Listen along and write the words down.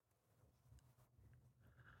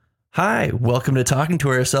Hi, welcome to Talking to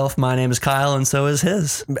Ourself. My name is Kyle, and so is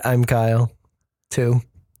his. I'm Kyle, too.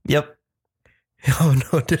 Yep. Oh,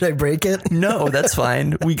 no. Did I break it? No, that's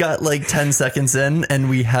fine. We got like 10 seconds in, and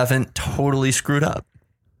we haven't totally screwed up.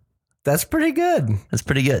 That's pretty good. That's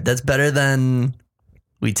pretty good. That's better than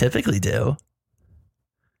we typically do.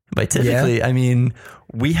 By typically, I mean,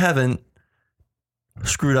 we haven't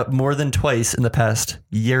screwed up more than twice in the past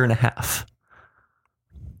year and a half.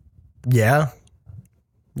 Yeah.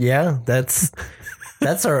 Yeah, that's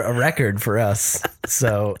a record for us.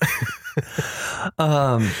 So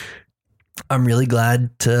I'm really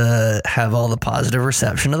glad to have all the positive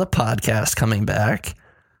reception of the podcast coming back.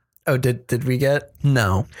 Oh, did we get?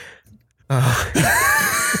 No. Oh.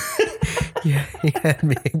 Yeah, you had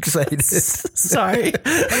me excited. Sorry.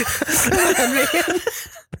 Come on, man.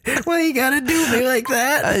 Why you gotta do me like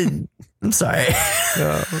that? I'm sorry.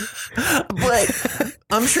 Oh. But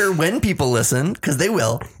I'm sure when people listen, because they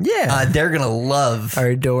will, they're gonna love our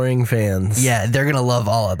adoring fans. Yeah, they're gonna love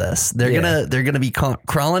all of this. They're gonna be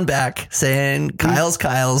crawling back saying,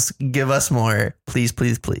 Kyle's, give us more, please,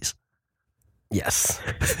 please, please. Yes,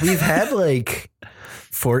 we've had like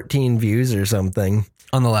 14 views or something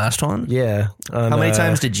on the last one. Yeah. How many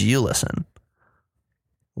times did you listen?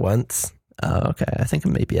 Once. Oh, okay. I think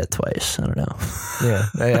maybe at twice. I don't know. Yeah,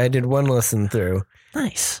 I did one listen through.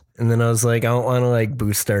 Nice. And then I was like, I don't want to like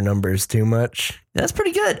boost our numbers too much. That's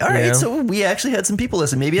pretty good. All right. So we actually had some people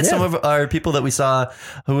listen. Maybe it's some of our people that we saw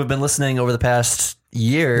who have been listening over the past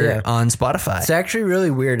year on Spotify. It's actually really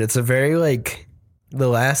weird. It's a very like the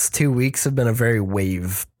last 2 weeks have been a very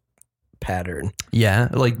wave pattern. Yeah.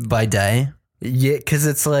 Like by day. Yeah. Cause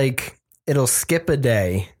it's like, it'll skip a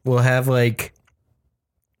day. We'll have like,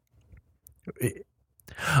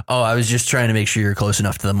 oh, I was just trying to make sure you're close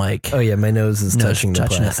enough to the mic. Oh yeah, my nose is touching the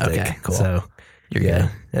plastic. Okay, cool. So you're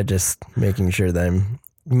good. I just making sure that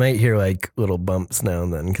you might hear like little bumps now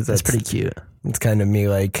and then because that's pretty cute. It's kind of me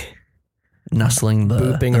like nuzzling the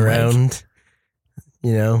booping around, mic.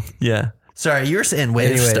 You know? Yeah. Sorry, you were saying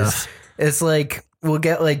wave stuff. It's like we'll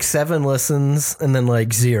get like 7 listens and then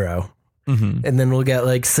like 0, and then we'll get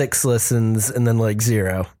like 6 listens and then like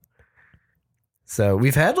 0. So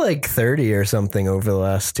we've had like 30 or something over the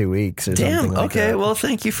last 2 weeks or something like okay. that. Well,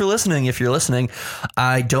 thank you for listening. If you're listening,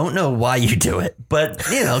 I don't know why you do it, but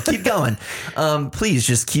keep going. Please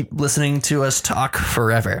just keep listening to us talk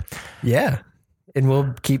forever. Yeah. And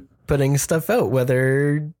we'll keep putting stuff out,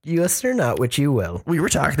 whether you listen or not, which you will. We were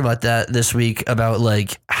talking about that this week about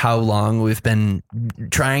like how long we've been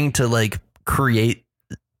trying to like create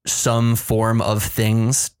some form of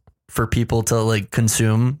things for people to like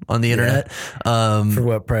consume on the internet. For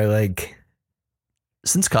what, probably like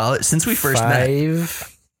since college, since we first met.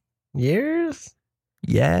 5 years?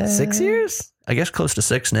 Yeah. 6 years? I guess close to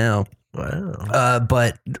 6 now. Wow.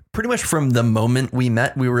 But pretty much from the moment we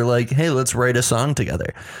met, we were like, hey, let's write a song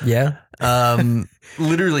together. Yeah.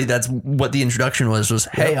 Literally, that's what the introduction was,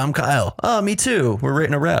 hey, I'm Kyle. Oh, me too. We're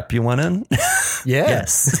writing a rap. You want in? Yeah.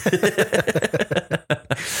 Yes.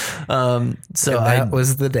 So that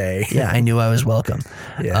was the day. Yeah, I knew I was welcome.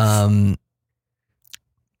 Yes.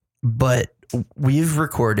 But we've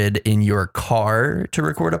recorded in your car to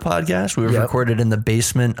record a podcast. We've recorded in the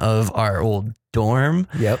basement of our old dorm.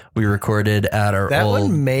 Yep. We recorded at our that old...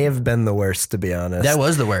 one may have been the worst, to be honest. That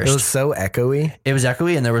was the worst. It was so echoey. It was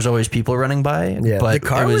echoey, and there was always people running by. Yeah, but the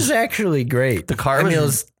car was actually great. The car it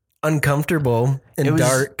was uncomfortable and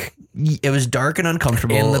dark. It was dark and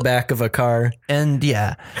uncomfortable. In the back of a car. And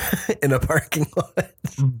in a parking lot.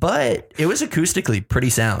 But it was acoustically pretty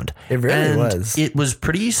sound. It really was. It was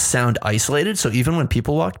pretty sound isolated. So even when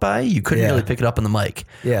people walked by, you couldn't really pick it up on the mic.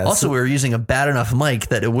 Yeah. Also, we were using a bad enough mic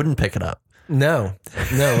that it wouldn't pick it up. No,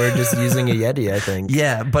 we're just using a Yeti, I think.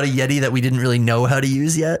 Yeah, but a Yeti that we didn't really know how to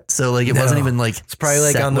use yet. So like it wasn't even like... It's probably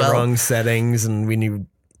like on the wrong settings and we knew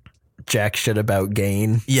jack shit about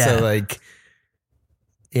gain. Yeah. So like...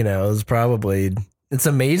 it was probably, it's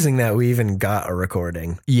amazing that we even got a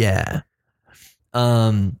recording. Yeah.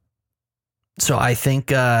 So I think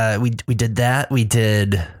we did that. We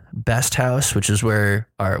did Best House, which is where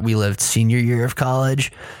we lived senior year of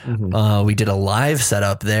college. We did a live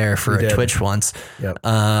setup there for a Twitch once. Yep.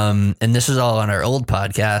 And this is all on our old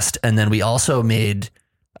podcast. And then we also made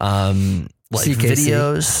like CKC.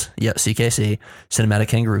 videos. Yep. CKC, Cinematic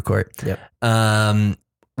Kangaroo Court. Yep.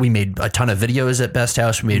 We made a ton of videos at Best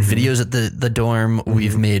House. We made videos at the dorm.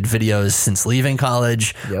 We've made videos since leaving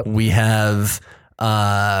college. Yep. We have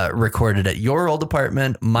recorded at your old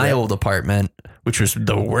apartment, my old apartment, which was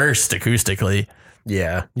the worst acoustically.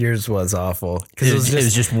 Yeah, yours was awful. It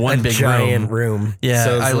was just one big giant room. Yeah,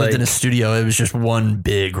 so I lived in a studio. It was just one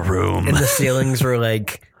big room. And the ceilings were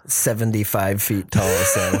like 75 feet tall.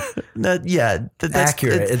 So that's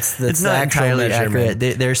accurate. It's not entirely accurate.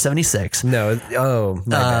 They're 76. No. Oh,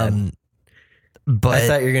 my bad. But I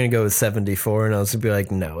thought you were going to go with 74, and I was going to be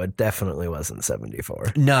like, no, it definitely wasn't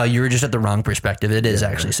 74. No, you were just at the wrong perspective. It is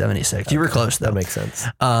actually 76. Okay. You were close, though. That makes sense.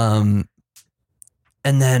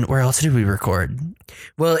 And then where else did we record?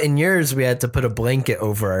 Well, in yours, we had to put a blanket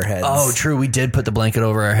over our heads. Oh, true. We did put the blanket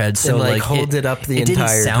over our heads. So and hold it up the entire time. It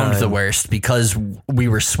didn't sound the worst because we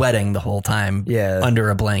were sweating the whole time under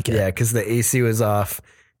a blanket. Yeah, because the AC was off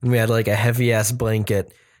and we had like a heavy ass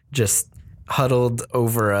blanket just huddled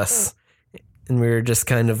over us. And we were just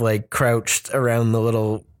kind of like crouched around the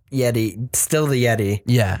little Yeti, still the Yeti.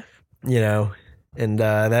 Yeah. You know, and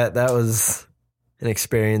that was an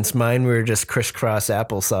experience. Mine, we were just crisscross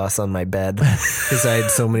applesauce on my bed because I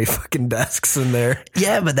had so many fucking desks in there.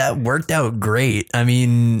 Yeah, but that worked out great. I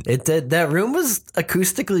mean, it did. That room was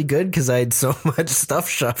acoustically good because I had so much stuff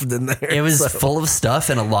shoved in there. It was full of stuff,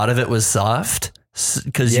 and a lot of it was soft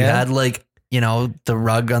because you had like, you know, the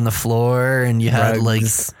rug on the floor, and you had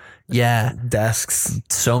rugs, desks.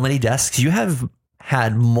 So many desks. You have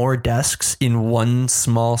had more desks in one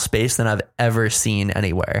small space than I've ever seen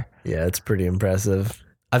anywhere. Yeah, it's pretty impressive.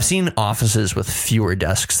 I've seen offices with fewer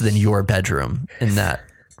desks than your bedroom in that.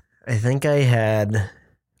 I think I had,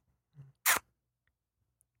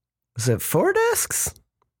 was it 4 desks?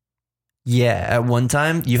 Yeah, at one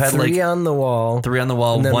time you had 3 on the wall,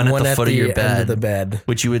 one at the foot of your end of the bed,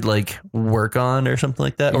 which you would like work on or something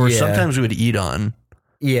like that, or sometimes we would eat on.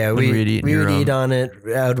 Yeah, we would eat on it.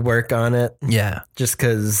 I would work on it. Yeah, just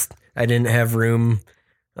because I didn't have room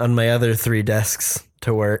on my other 3 desks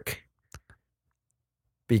to work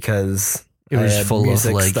because it was full of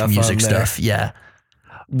like music stuff. Yeah.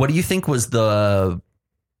 What do you think was the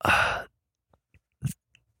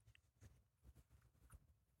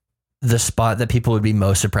spot that people would be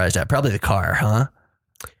most surprised at? Probably the car, huh?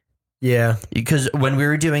 Yeah, because when we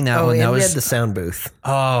were doing that one, and we had the sound booth.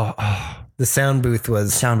 Oh. The sound booth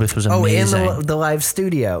was amazing. Oh, and the live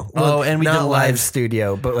studio. Well, and we did live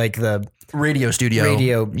studio, but like the radio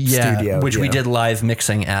studio, which we did live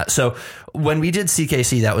mixing at. So when we did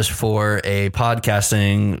CKC, that was for a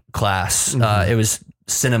podcasting class. It was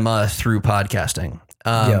cinema through podcasting.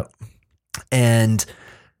 And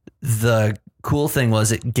the cool thing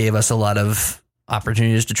was it gave us a lot of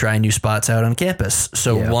opportunities to try new spots out on campus.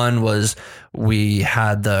 So one was we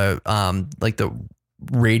had the the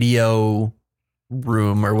radio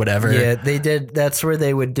room or whatever. Yeah, they did. That's where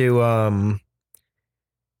they would do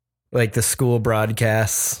like the school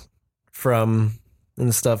broadcasts from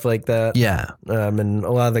and stuff like that. Yeah. And a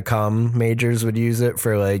lot of the comm majors would use it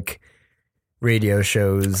for like radio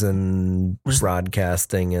shows and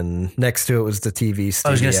broadcasting, and next to it was the TV studio.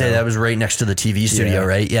 I was going to say that was right next to the TV studio,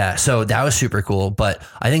 right? Yeah. So that was super cool. But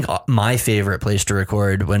I think my favorite place to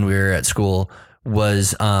record when we were at school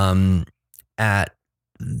was at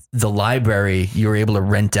the library. You were able to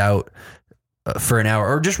rent out for an hour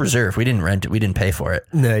or just reserve. We didn't rent it. We didn't pay for it.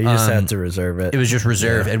 No, you just had to reserve it. It was just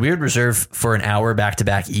reserve. And we would reserve for an hour back to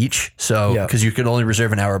back each. So, because you could only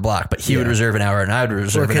reserve an hour block, but he would reserve an hour and I would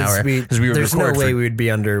reserve an hour. Because we would there's no way we would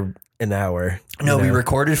be under an hour. No, we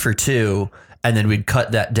recorded for 2 and then we'd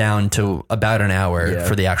cut that down to about an hour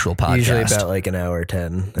for the actual podcast. Usually about like an hour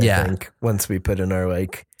 10, I think, once we put in our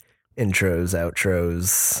like intros, outros,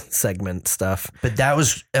 segment stuff. But that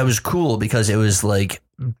was cool because it was like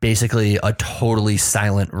basically a totally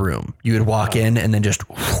silent room. You would walk in and then just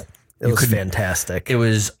it was fantastic. It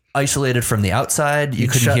was isolated from the outside. You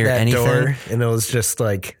couldn't hear anything, door and it was just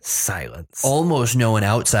like silence. Almost no one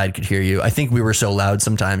outside could hear you. I think we were so loud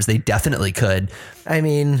sometimes they definitely could. I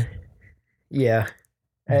mean, yeah,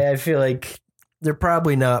 I feel like they're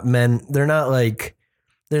probably not meant. They're not like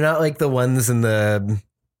the ones in the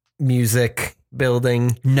music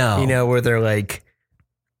building. No, you know, where they're like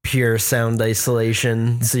pure sound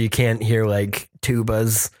isolation, so you can't hear like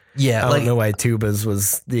tubas. Yeah, I don't know why tubas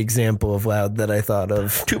was the example of loud that I thought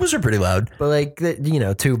of. Tubas are pretty loud, but like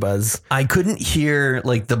tubas. I couldn't hear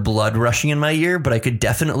like the blood rushing in my ear, but I could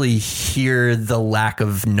definitely hear the lack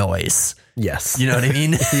of noise. Yes, you know what I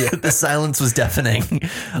mean. The silence was deafening.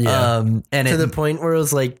 Yeah, and to the point where it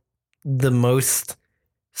was like the most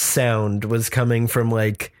sound was coming from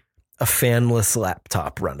like a fanless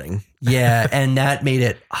laptop running. Yeah, and that made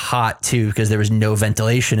it hot too because there was no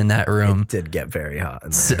ventilation in that room. It did get very hot in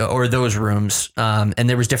there. So, or those rooms. And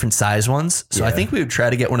there was different size ones. So I think we would try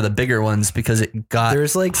to get one of the bigger ones because it got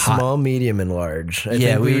There's like hot. Small, medium, and large. I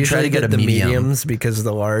think we would try to get the medium. mediums because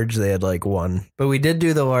the large they had like one. But we did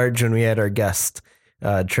do the large when we had our guest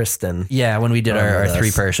Tristan. Yeah, when we did our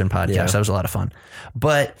 3-person podcast. That was a lot of fun.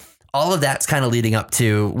 But all of that's kind of leading up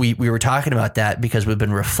to, we were talking about that because we've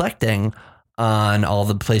been reflecting on all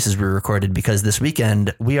the places we recorded, because this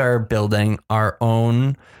weekend we are building our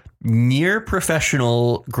own near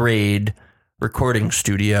professional grade recording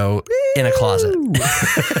studio in a closet.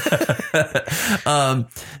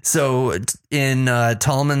 So in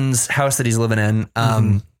Tallman's house that he's living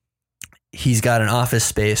in, he's got an office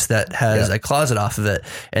space that has a closet off of it,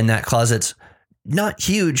 and that closet's not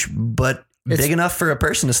huge, but it's big enough for a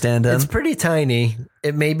person to stand in. It's pretty tiny.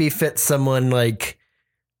 It maybe fits someone like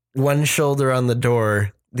one shoulder on the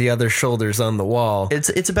door, the other shoulder's on the wall.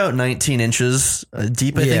 It's about 19 inches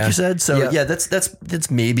deep, I think you said. So that's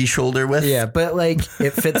maybe shoulder width. Yeah, but like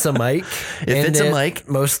it fits a mic. It fits a mic.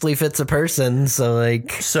 Mostly fits a person.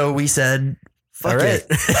 So we said, fuck it.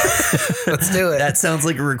 Let's do it. That sounds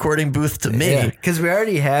like a recording booth to me. Yeah, because we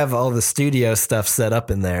already have all the studio stuff set up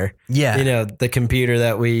in there. Yeah. You know, the computer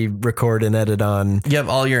that we record and edit on. You have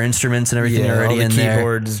all your instruments and everything already all the in there.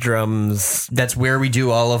 Keyboards, drums. That's where we do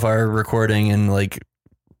all of our recording and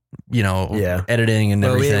editing and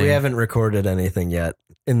everything. We haven't recorded anything yet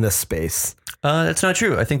in this space. That's not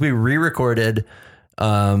true. I think we re-recorded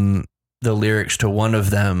the lyrics to one of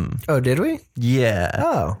them. Oh, did we? Yeah.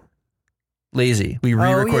 Oh. Lazy. We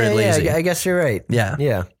re-recorded Lazy. I guess you're right. Yeah.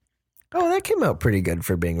 Yeah. Oh, that came out pretty good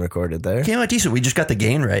for being recorded there. Came out decent. We just got the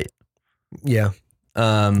gain right. Yeah.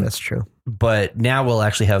 That's true. But now we'll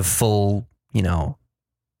actually have full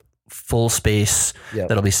space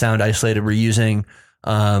that'll be sound isolated. We're using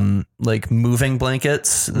like moving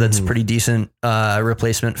blankets. That's pretty decent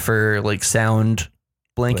replacement for like sound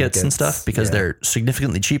blankets and stuff, because they're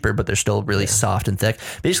significantly cheaper, but they're still really soft and thick.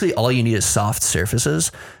 Basically, all you need is soft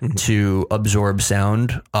surfaces to absorb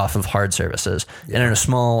sound off of hard surfaces. And in a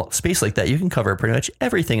small space like that, you can cover pretty much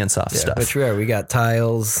everything in soft stuff. Which we got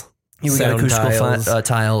tiles. We got acoustical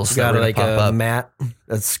tiles. We got like a mat,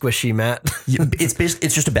 a squishy mat.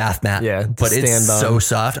 It's just a bath mat. Yeah, but it's so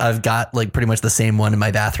soft. I've got like pretty much the same one in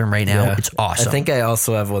my bathroom right now. Yeah. It's awesome. I think I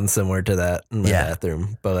also have one similar to that in my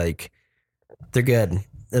bathroom, but like they're good.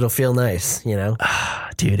 It'll feel nice, you know?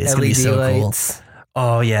 Dude, it's going to be so lights. Cool.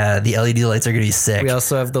 Oh, yeah. The LED lights are going to be sick. We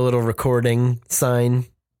also have the little recording sign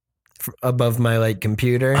above my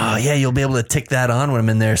computer. Oh, yeah. You'll be able to tick that on when I'm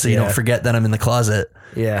in there so you don't forget that I'm in the closet.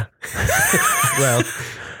 Yeah. Well,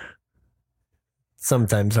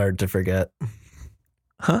 sometimes hard to forget.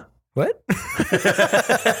 Huh? What?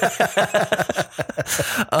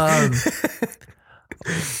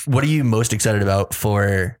 What are you most excited about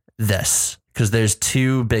for this? Because there's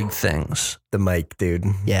two big things. The mic, dude.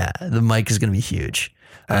 Yeah, the mic is going to be huge.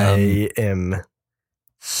 I am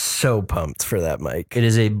so pumped for that mic. It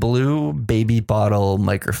is a blue baby bottle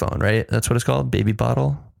microphone, right? That's what it's called? Baby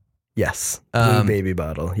bottle? Yes. Blue baby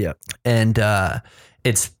bottle. Yep. And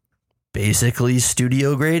it's basically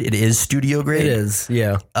studio grade. It is studio grade. It is,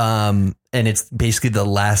 yeah. And it's basically the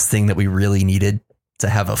last thing that we really needed to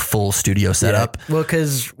have a full studio setup. Yeah. Well,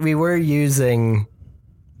 because we were using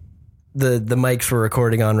the mics we're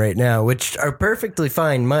recording on right now, which are perfectly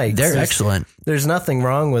fine mics. They're excellent. There's nothing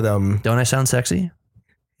wrong with them. Don't I sound sexy?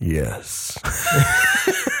 Yes.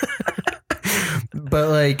 But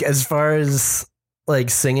like, as far as like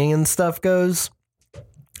singing and stuff goes,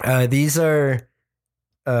 these are,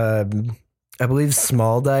 I believe,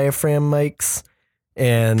 small diaphragm mics,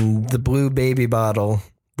 and the blue baby bottle,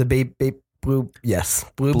 the blue baby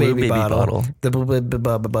bottle. The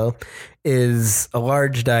blue is a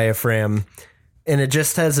large diaphragm, and it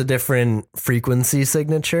just has a different frequency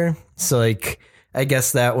signature. So like, I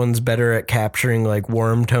guess that one's better at capturing like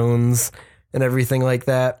warm tones and everything like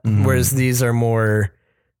that. Whereas these are more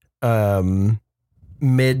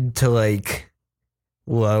mid to like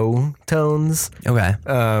low tones. Okay.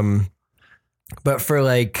 But for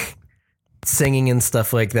like singing and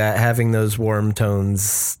stuff like that, having those warm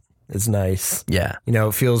tones is nice. Yeah. You know,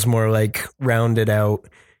 it feels more like rounded out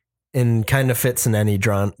and kind of fits in any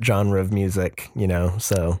genre of music, you know,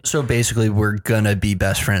 so basically we're going to be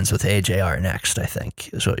best friends with AJR next, I think,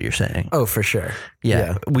 is what you're saying. Oh, for sure.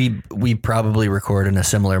 Yeah. We probably record in a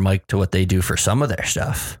similar mic to what they do for some of their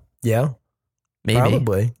stuff. Yeah. Maybe.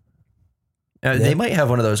 Probably. They might have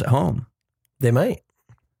one of those at home. They might.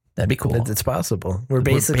 That'd be cool. It's possible. We're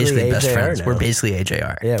basically AJR best friends. now. We're basically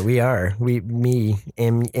AJR. Yeah, we are. Me,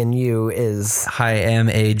 and you is... Hi, I'm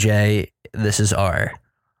AJ. This is R.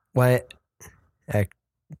 What? Yeah.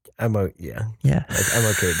 I'm okay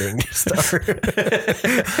being just R.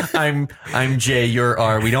 I'm J, you're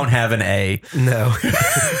R. We don't have an A. No.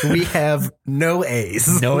 We have no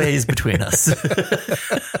A's. No A's between us.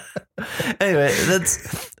 Anyway,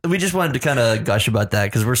 we just wanted to kind of gush about that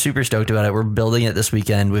because we're super stoked about it. We're building it this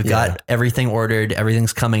weekend. We've got everything ordered.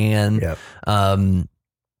 Everything's coming in. Yep.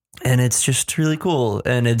 And it's just really cool.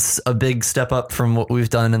 And it's a big step up from what we've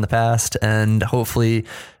done in the past. And hopefully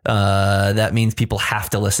that means people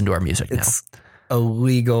have to listen to our music now. It's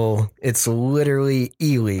illegal. It's literally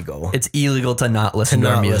illegal. It's illegal to not listen to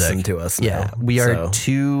our music. Listen to us now. Yeah, we are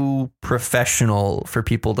too professional for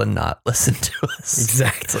people to not listen to us.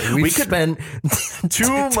 Exactly. We could spend too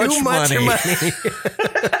much money.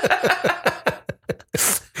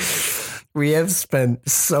 We have spent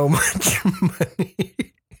so much money.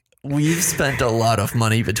 We've spent a lot of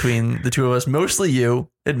money between the two of us, mostly you,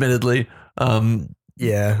 admittedly.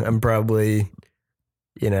 Yeah, I'm probably,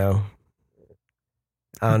 I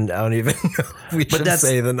don't even know. We shouldn't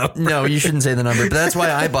say the number. No, you shouldn't say the number. But that's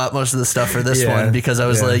why I bought most of the stuff for this one, because I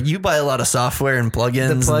was like, you buy a lot of software and plugins.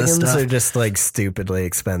 The plugins and this stuff are just like stupidly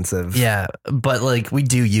expensive. Yeah, but like we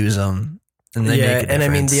do use them. And they make a difference. And I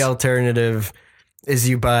mean, the alternative is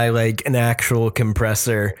you buy like an actual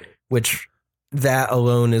compressor, which that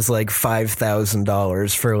alone is like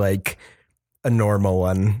 $5,000 for like a normal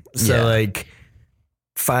one. So like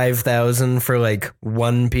 $5,000 for like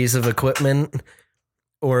one piece of equipment,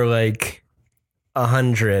 or like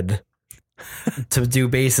 $100 to do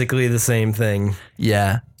basically the same thing.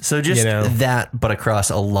 Yeah. So just that, but across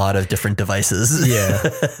a lot of different devices.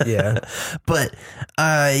 Yeah. But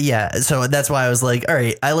so that's why I was like, all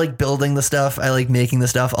right, I like building the stuff. I like making the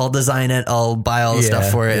stuff. I'll design it. I'll buy all the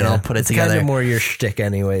stuff for it and I'll put it together. It's kind of more your shtick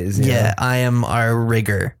anyways. Yeah. I am our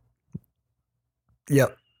rigger.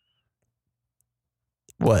 Yep.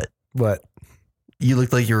 What? You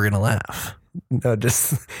looked like you were going to laugh. No,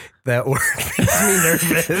 just that word makes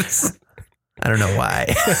me nervous. I don't know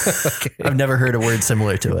why. Okay. I've never heard a word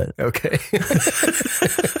similar to it. Okay.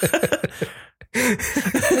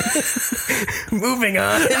 Moving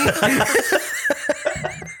on.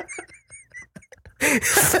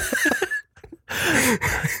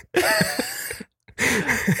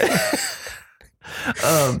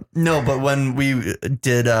 No, but when we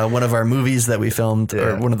did one of our movies that we filmed,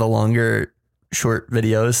 or one of the longer short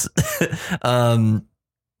videos,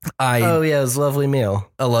 it was Lovely Meal.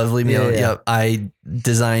 A Lovely Meal. Yeah. I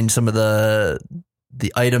designed some of the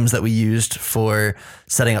items that we used for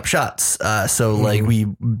setting up shots. Like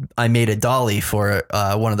I made a dolly for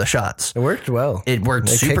one of the shots. It worked well. It worked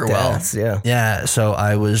super well. Ass, yeah. Yeah. So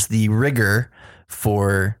I was the rigger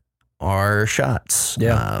for our shots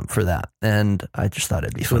for that. And I just thought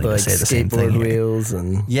it'd be funny to say the same thing. Skateboard wheels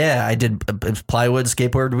and I did plywood,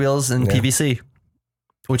 skateboard wheels, and PVC,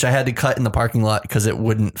 which I had to cut in the parking lot because it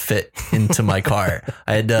wouldn't fit into my car.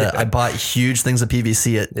 I had I bought huge things of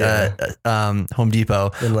PVC at Home Depot,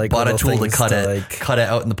 and bought a tool to cut it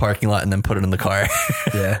out in the parking lot, and then put it in the car.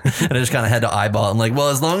 Yeah. And I just kind of had to eyeball. I'm like, well,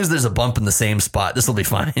 as long as there's a bump in the same spot, this will be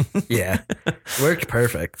fine. Yeah. Worked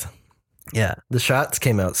perfect. Yeah. The shots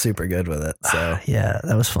came out super good with it. So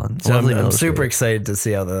that was fun. So I'm super excited to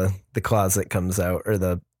see how the closet comes out, or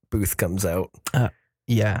the booth comes out.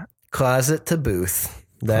 Closet to booth.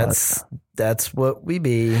 That's what we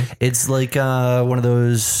be. It's like one of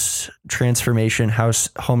those transformation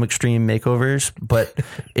home extreme makeovers, but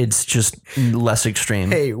it's just less extreme.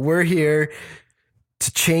 Hey, we're here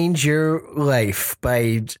to change your life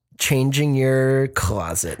by changing your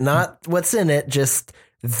closet. Not what's in it, just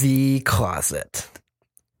the closet.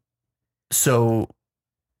 So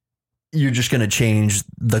you're just going to change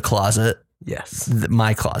the closet? Yes.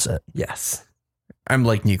 My closet? Yes. I'm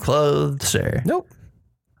like new clothes or? Nope.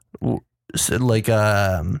 So like,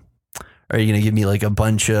 are you going to give me like a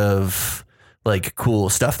bunch of like cool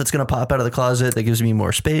stuff that's going to pop out of the closet that gives me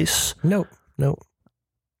more space? Nope.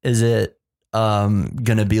 Is it going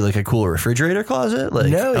to be like a cool refrigerator closet?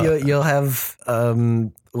 Like, no, you'll have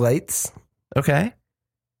lights. Okay.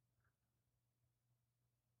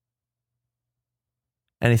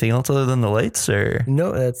 Anything else other than the lights, or?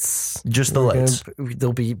 No, that's just the lights.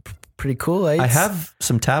 They'll be pretty cool lights. I have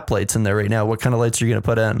some tap lights in there right now. What kind of lights are you going to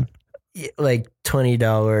put in? Like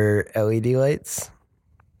 $20 LED lights.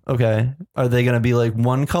 Okay. Are they going to be like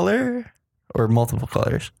one color or multiple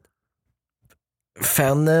colors?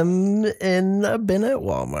 Found them in a bin at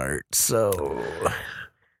Walmart. So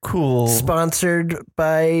cool. Sponsored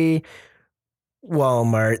by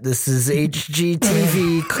Walmart. This is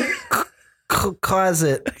HGTV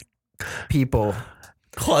closet people.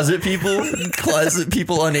 Closet people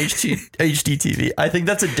on HDTV. I think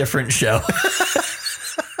that's a different show.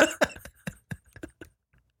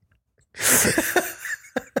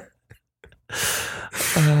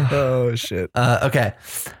 Oh shit. Okay.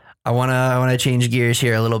 I wanna change gears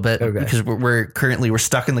here a little bit because we're currently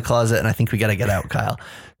stuck in the closet, and I think we got to get out, Kyle.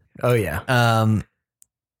 Oh yeah.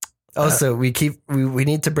 Also, we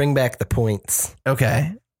need to bring back the points.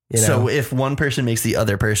 Okay. So if one person makes the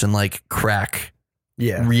other person like crack,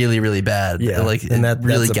 really, really bad, like and that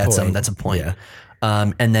really gets them. That's a point. Yeah.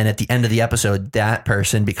 And then at the end of the episode, that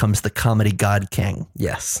person becomes the comedy god king.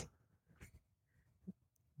 Yes.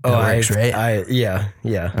 That works, right? Yeah.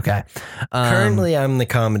 Okay. Currently, I'm the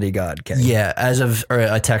comedy god king. Yeah. As of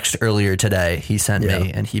a text earlier today, he sent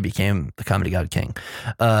me, and he became the comedy god king.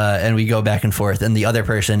 And we go back and forth. And the other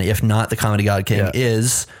person, if not the comedy god king,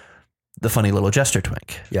 is the funny little jester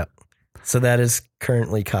twink. Yep. So that is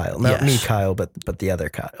currently Kyle. Not me, Kyle, but the other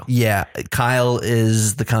Kyle. Yeah. Kyle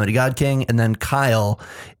is the comedy god king, and then Kyle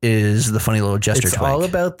is the funny little jester twink. It's all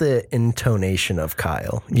about the intonation of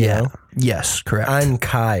Kyle. You know? Yes, correct. I'm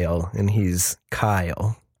Kyle, and he's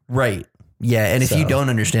Kyle. Right. Yeah, and if you don't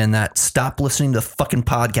understand that, stop listening to the fucking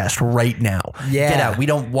podcast right now. Yeah. Get out. We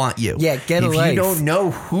don't want you. Yeah, get a life. If you don't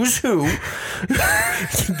know who's who,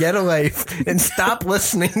 get a life and stop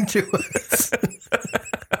listening to us.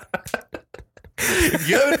 If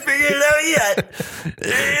you haven't figured it out yet,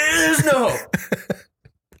 there's no hope.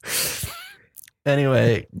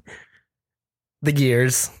 Anyway. The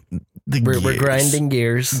gears. We're grinding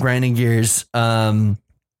gears. Grinding gears. Tallman,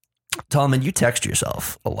 you text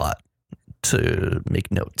yourself a lot to make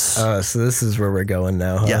notes. So this is where we're going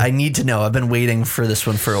now, huh? Yeah, I need to know. I've been waiting for this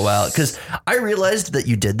one for a while because I realized that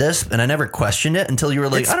you did this and I never questioned it until you were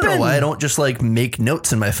like, I don't know why I don't just like make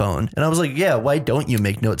notes in my phone. And I was like, yeah, why don't you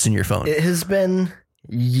make notes in your phone? It has been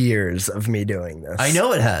years of me doing this. I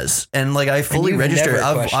know it has. And like I fully registered.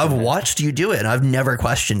 I've watched you do it and I've never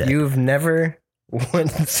questioned it. You've never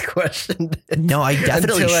once questioned it. No, I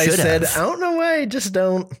definitely until should have. I said, I don't know why I just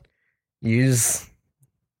don't use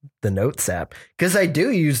the Notes app, because I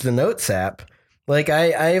do use the Notes app. Like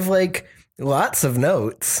I have like lots of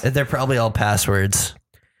notes. They're probably all passwords.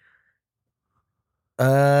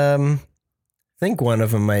 I think one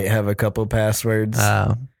of them might have a couple passwords.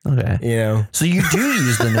 Oh, okay. You know, so you do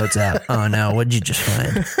use the Notes app. Oh no, what'd you just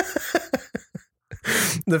find?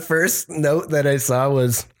 The first note that I saw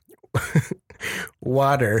was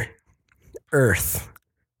water, earth,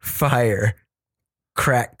 fire,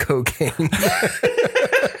 crack cocaine.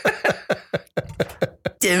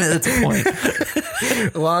 Damn it, that's a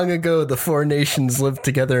point. Long ago, the four nations lived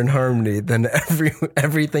together in harmony. Then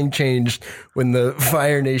everything changed when the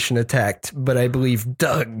Fire Nation attacked. But I believe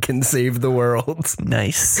Doug can save the world.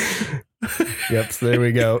 Nice. Yep, so there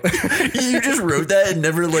we go. You just wrote that and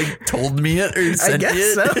never like told me it or sent I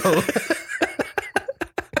guess it? So.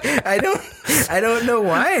 I don't know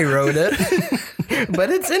why I wrote it,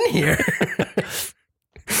 but it's in here.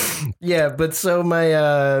 Yeah, but so my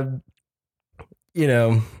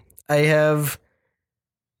I have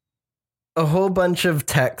a whole bunch of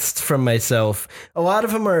texts from myself. A lot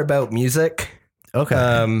of them are about music.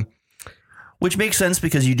 Okay. Which makes sense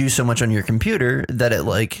because you do so much on your computer that it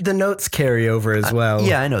like the notes carry over as well.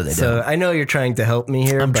 Yeah, I know they do. So I know you're trying to help me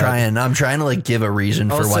here. I'm trying to like give a reason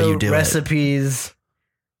for why you do recipes,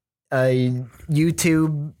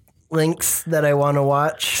 YouTube links that I want to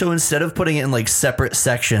watch. So instead of putting it in like separate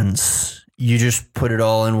sections, you just put it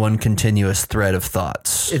all in one continuous thread of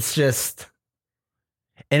thoughts. It's just...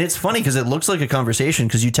 And it's funny because it looks like a conversation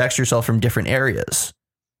because you text yourself from different areas,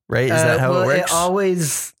 right? Is that how it works? It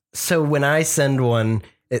always... So when I send one,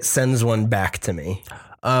 it sends one back to me.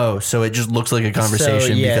 Oh, so it just looks like a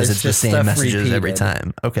conversation because it's the same messages repeated every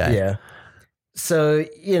time. Okay. Yeah. So,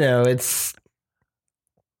 it's...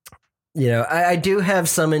 I do have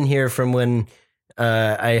some in here from when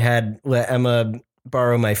I had let Emma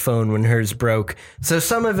borrow my phone when hers broke. So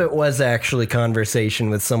some of it was actually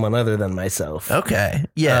conversation with someone other than myself. Okay.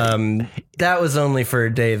 Yeah. That was only for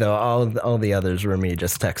a day though. All the others were me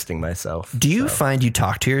just texting myself. Do you find you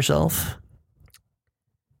talk to yourself?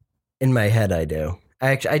 In my head, I do.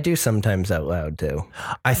 I do sometimes out loud too.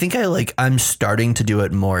 I think I'm starting to do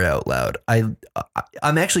it more out loud. I'm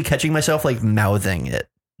actually catching myself like mouthing it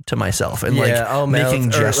to myself and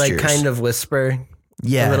making gestures, like kind of whisper.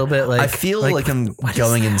 Yeah, a little bit. Like I feel like I'm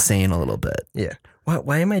going insane a little bit. Yeah.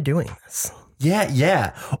 Why am I doing this?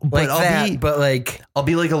 Yeah. But I'll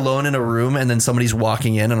be like alone in a room and then somebody's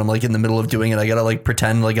walking in and I'm like in the middle of doing it. I gotta like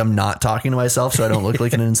pretend like I'm not talking to myself so I don't look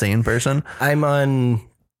like an insane person. I'm on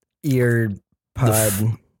ear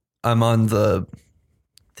pod. I'm on the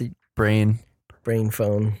brain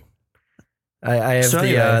phone. I have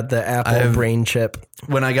the Apple brain chip.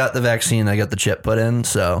 When I got the vaccine, I got the chip put in.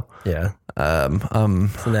 So yeah. I'm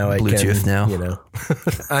so now Bluetooth now.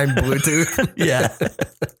 I'm Bluetooth. Yeah.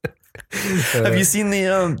 Have you seen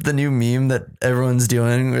the new meme that everyone's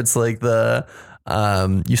doing? It's like the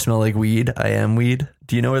you smell like weed. I am weed.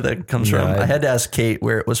 Do you know where that comes from? I had to ask Kate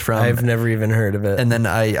where it was from. I've never even heard of it. And then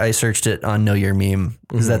I searched it on Know Your Meme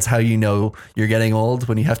because that's how you know you're getting old,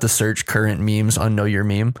 when you have to search current memes on Know Your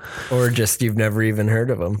Meme. Or just you've never even heard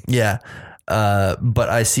of them. Yeah. But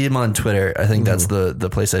I see him on Twitter. I think that's the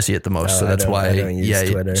place I see it the most. So that's why. I don't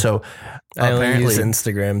use Twitter. So I only apparently use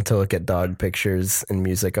Instagram to look at dog pictures and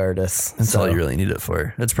music artists. That's all you really need it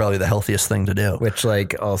for. It's probably the healthiest thing to do. Which,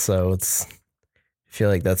 like, also I feel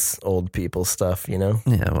like that's old people stuff, you know?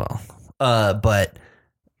 Yeah, well. But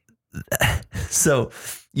so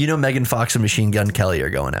you know Megan Fox and Machine Gun Kelly are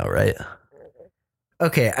going out, right?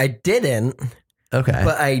 Okay, I didn't. Okay.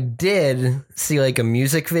 But I did see like a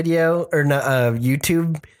music video or not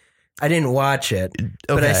YouTube. I didn't watch it,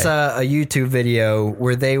 but I saw a YouTube video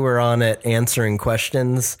where they were on it answering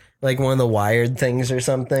questions, like one of the Wired things or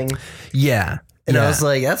something. Yeah. And I was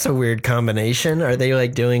like, that's a weird combination. Are they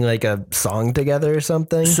like doing like a song together or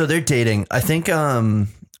something? So they're dating. I think, I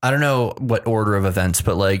don't know what order of events,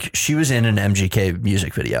 but like she was in an MGK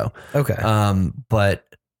music video. Okay. But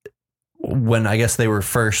when I guess they were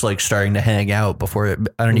first like starting to hang out before,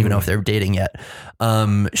 I don't even know if they were dating yet.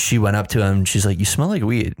 She went up to him. She's like, "You smell like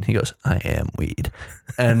weed." He goes, "I am weed."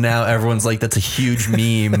 And now everyone's like, that's a huge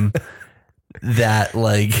meme that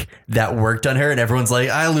worked on her. And everyone's like,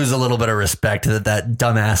 I lose a little bit of respect that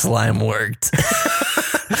dumbass line worked.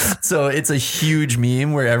 So it's a huge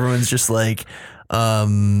meme where everyone's just like,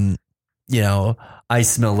 I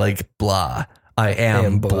smell like blah. I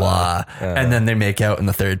am blah. And then they make out in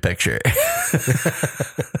the third picture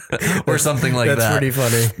or something like that. That's pretty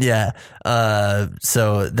funny. Yeah.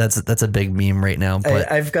 So that's a big meme right now.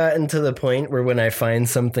 But I've gotten to the point where when I find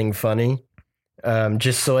something funny,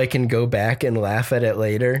 just so I can go back and laugh at it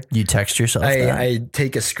later, you text yourself. I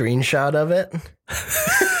take a screenshot of it.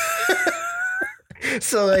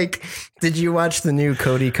 So like, did you watch the new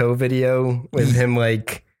Cody Ko video with him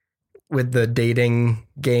like with the dating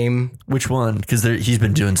game? Which one? Because he's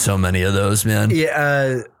been doing so many of those, man.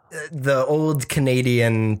 Yeah, the old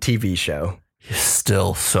Canadian TV show.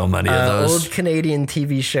 Still so many of those. Old Canadian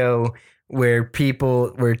TV show where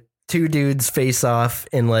two dudes face off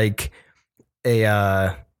in like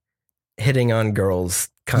a hitting on girls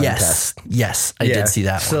contest. Yes, I did see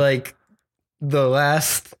that one. So like the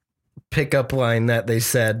last pickup line that they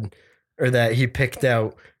said or that he picked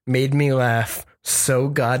out made me laugh so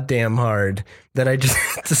goddamn hard that I just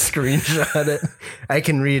had to screenshot it. I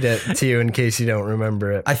can read it to you in case you don't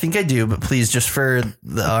remember it. I think I do, but please, just for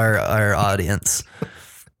our audience.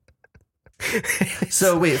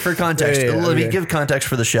 So wait, for context, let me give context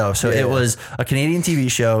for the show. So it was a Canadian TV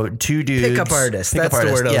show, two dudes. Pickup artists. That's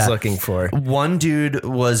the word I was looking for. One dude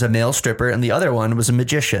was a male stripper and the other one was a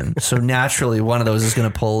magician. So naturally one of those is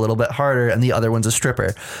going to pull a little bit harder and the other one's a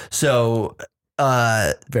stripper. So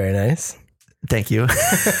very nice. Thank you.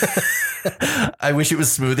 I wish it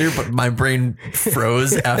was smoother, but my brain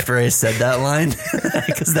froze after I said that line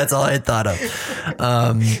because that's all I had thought of.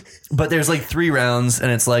 But there's like 3 rounds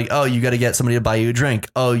and it's like, oh, you got to get somebody to buy you a drink.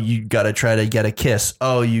 Oh, you got to try to get a kiss.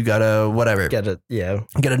 Oh, you got to whatever. Get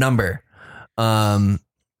a number.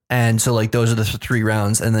 And so like those are the 3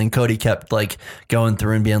 rounds. And then Cody kept like going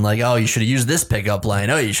through and being like, oh, you should have used this pickup line.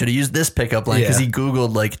 Oh, you should have used this pickup line. Because he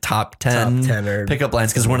Googled like top 10 pickup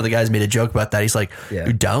lines. Because one of the guys made a joke about that. He's like, you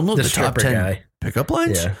download the top 10 pickup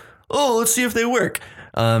lines? Yeah. Oh, let's see if they work.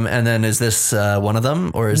 And then is this one of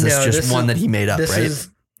them? Or is this just one that he made up, right?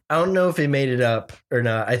 I don't know if he made it up or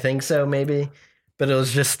not. I think so, maybe. But it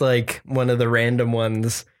was just like one of the random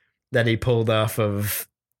ones that he pulled off of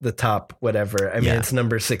the top whatever. I mean, it's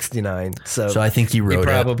number 69. So I think he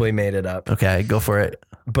probably made it up. Okay, go for it.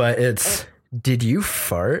 But it's, did you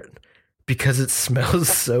fart? Because it smells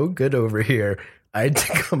so good over here. I had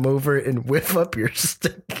to come over and whiff up your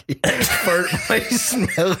stinky fart, my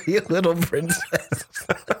smelly little princess.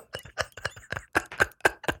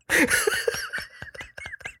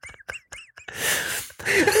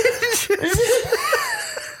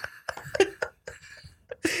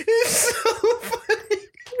 It's so funny.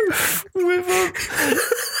 Whip up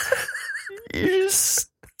your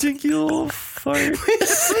stinky little fart. My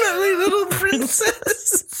smelly little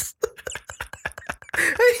princess.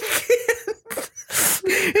 I can't.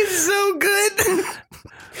 It's so good.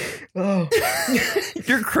 Oh,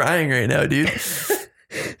 you're crying right now, dude.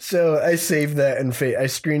 So I saved that and I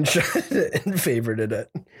screenshotted it and favorited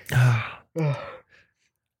it.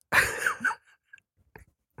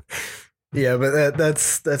 Yeah, but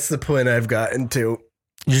that's the point I've gotten to.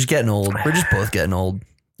 You're just getting old. We're just both getting old.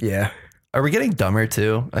 Yeah. Are we getting dumber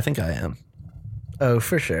too? I think I am. Oh,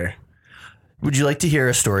 for sure. Would you like to hear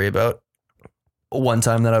a story about one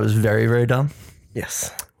time that I was very, very dumb?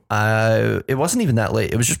 Yes. It wasn't even that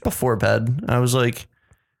late. It was just before bed. I was like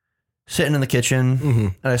sitting in the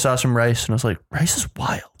kitchen and I saw some rice and I was like, rice is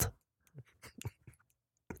wild.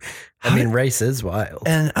 Rice is wild.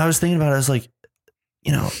 And I was thinking about it. I was like,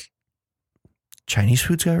 Chinese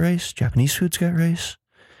food's got rice. Japanese food's got rice.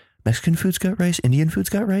 Mexican food's got rice. Indian food's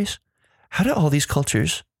got rice. How did all these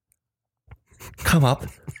cultures come up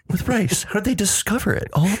with rice? How did they discover it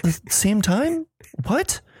all at the same time?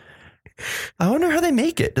 What? I wonder how they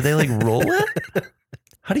make it. Do they like roll it?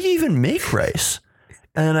 How do you even make rice?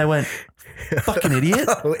 And then I went, fucking idiot.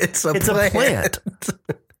 Oh, it's a plant.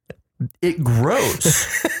 It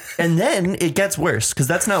grows. And then it gets worse because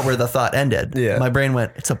that's not where the thought ended. Yeah. My brain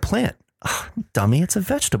went, it's a plant. Oh, dummy, it's a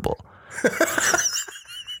vegetable.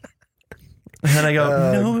 And then I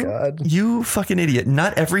go, no, God. You fucking idiot.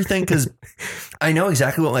 Not everything, because I know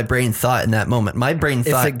exactly what my brain thought in that moment. My brain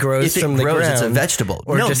thought if it grows, from the ground, it's a vegetable.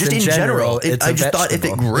 Or no, just in general. I just thought if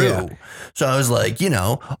it grew. Yeah. So I was like,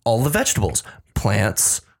 all the vegetables,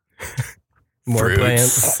 plants, more fruits.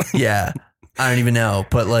 plants. Yeah. I don't even know.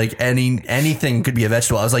 But like anything could be a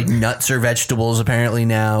vegetable. I was like, nuts are vegetables apparently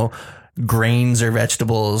now. Grains are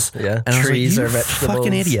vegetables. Yeah. And trees are vegetables.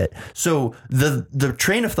 Fucking idiot. So the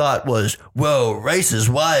train of thought was, whoa, rice is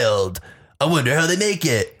wild. I wonder how they make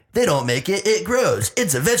it. They don't make it. It grows.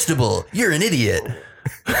 It's a vegetable. You're an idiot.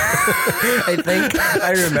 I think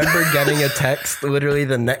I remember getting a text literally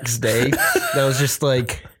the next day that was just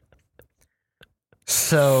like,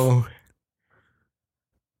 so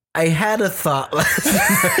I had a thought last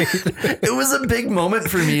night. It was a big moment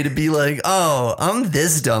for me to be like, oh, I'm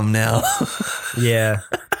this dumb now. Yeah.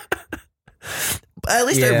 At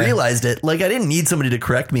least I realized it. Like, I didn't need somebody to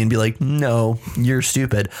correct me and be like, no, you're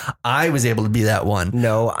stupid. I was able to be that one.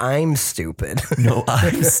 No, I'm stupid. No,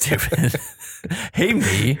 I'm stupid. Hey,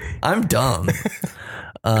 me, I'm dumb.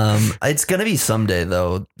 It's going to be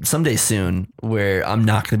someday soon, where I'm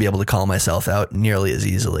not going to be able to call myself out nearly as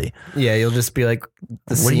easily. Yeah, you'll just be like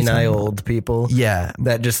the senile old people. Yeah.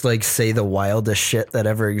 That just like say the wildest shit that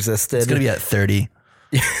ever existed. It's going to be at 30.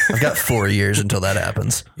 I've got 4 years until that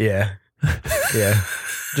happens. Yeah. Yeah.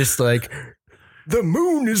 Just like, the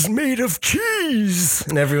moon is made of cheese.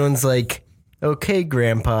 And everyone's like, okay,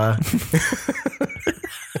 Grandpa.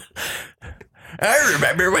 I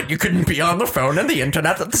remember when you couldn't be on the phone and the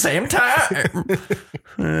internet at the same time.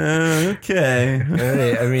 Okay.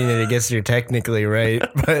 I mean, I guess you're technically right,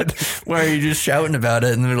 but why are you just shouting about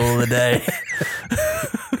it in the middle of the day?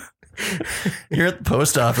 You're at the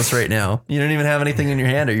post office right now. You don't even have anything in your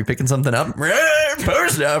hand. Are you picking something up?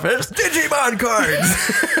 Post office, Digimon cards.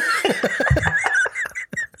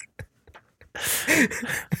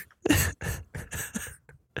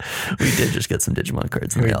 We did just get some Digimon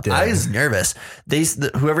cards in the mail. I was nervous.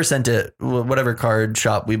 Whoever sent it, whatever card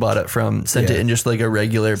shop we bought it from, sent it in just like a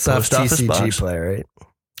regular post office TCG box. Player, right?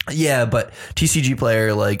 Yeah, but TCG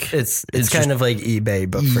Player, like it's kind of like eBay,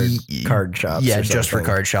 but for card shops. Yeah, just for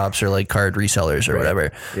card shops or like card resellers or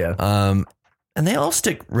whatever. Yeah. And they all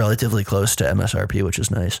stick relatively close to MSRP, which is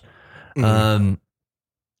nice. Mm-hmm.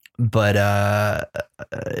 But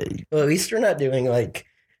well, at least we're not doing like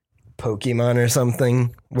Pokemon or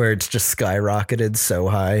something where it's just skyrocketed so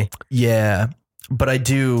high. Yeah. But I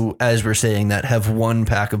do, as we're saying that, have one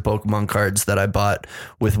pack of Pokemon cards that I bought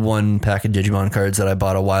with one pack of Digimon cards that I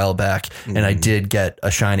bought a while back. And I did get a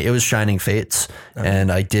shiny, it was Shining Fates.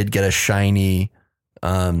 And I did get a shiny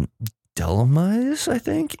Delamise, I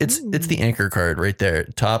think. It's the anchor card right there.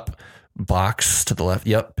 Top box to the left.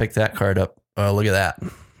 Yep. Pick that card up. Oh, look at that.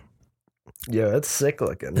 Yeah, that's sick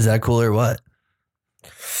looking. Is that cool or what?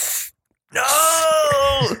 No!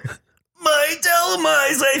 My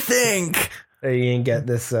Delamise, I think. Are you going to get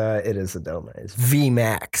this? It is a Delamise.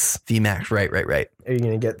 VMAX. VMAX, right. Are you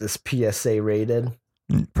going to get this PSA rated?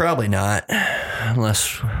 Probably not,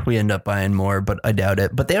 unless we end up buying more, but I doubt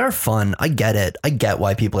it. But they are fun. I get it. I get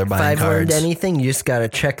why people are buying cards. If I've learned cards. anything, you just got to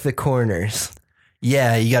check the corners.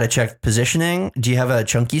 Yeah, you got to check positioning. Do you have a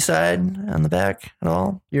chunky side on the back at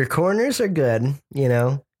all? Your corners are good, you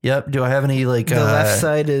know. Yep. Do I have any like... The left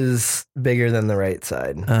side is bigger than the right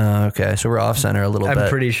side. Okay, so we're off center a little bit. I'm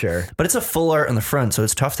pretty sure. But it's a full art on the front, so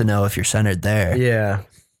it's tough to know if you're centered there. Yeah.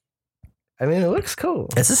 I mean, it looks cool.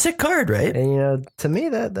 It's a sick card, right? And, you know, to me,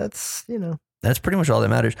 that's, you know. That's pretty much all that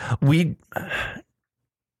matters. We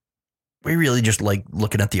really just like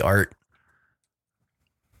looking at the art.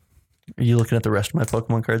 Are you looking at the rest of my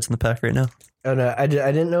Pokemon cards in the pack right now? Oh, no, I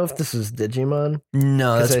didn't know if this was Digimon.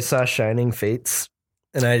 No. Because I saw Shining Fates,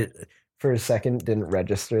 and I, for a second, didn't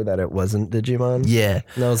register that it wasn't Digimon. Yeah.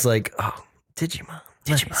 And I was like, oh, Digimon.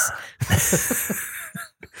 Digimon.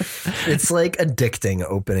 It's like addicting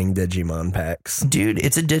opening Digimon packs. Dude,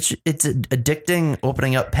 it's addicting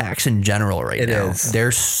opening up packs in general right now. It is.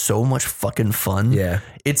 They're so much fucking fun. Yeah.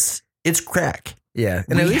 It's crack. Yeah.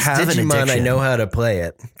 And We at least have an Digimon, I addiction. know how to play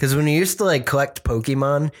it. Because when you used to like collect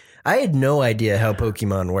Pokemon, I had no idea how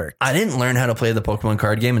Pokemon worked. I didn't learn how to play the Pokemon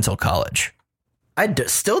card game until college.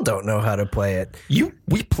 Still don't know how to play it.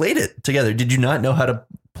 We played it together. Did you not know how to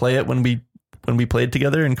play it when we played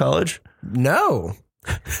together in college? No.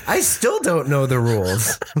 I still don't know the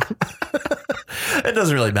rules. It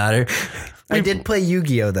doesn't really matter. I did play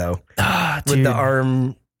Yu-Gi-Oh though. With Dude. the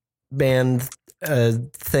arm band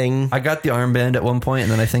thing. I got the armband at one point,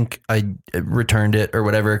 and then I think I returned it or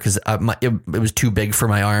whatever because it was too big for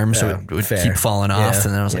my arm, so it would fair. keep falling off, Yeah,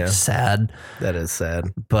 and then I was like yeah. sad. That is sad.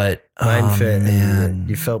 But Mine fit. man, And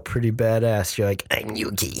you felt pretty badass. You're like, I'm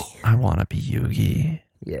Yugi. I want to be Yugi.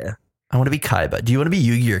 Yeah. I want to be Kaiba. Do you want to be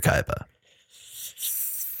Yugi or Kaiba?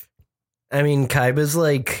 I mean, Kaiba's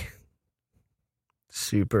like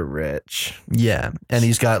super rich. Yeah, and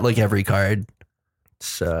he's got like every card.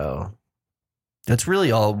 So That's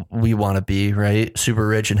really all we want to be, right? Super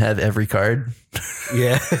rich and have every card.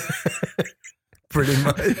 yeah. Pretty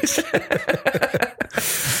much.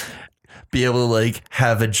 Be able to like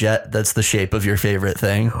have a jet that's the shape of your favorite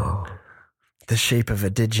thing. The shape of a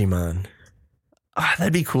Digimon. Ah,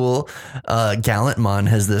 that'd be cool. Gallantmon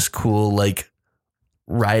has this cool like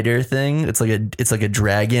rider thing. It's like a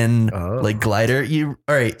dragon like glider.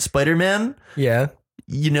 All right, Spider-Man. Yeah.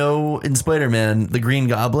 You know, in Spider-Man, the Green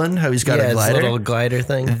Goblin, how he's got a His glider. little glider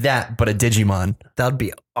thing. That, but a Digimon. That'd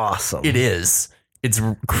be awesome. It is. It's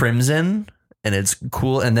crimson and it's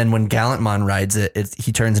cool. And then when Gallantmon rides it,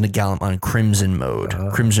 he turns into Gallantmon Crimson mode,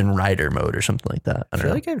 Crimson Rider mode, or something like that. I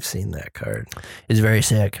feel like I've seen that card. It's very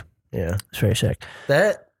sick. Yeah. It's very sick.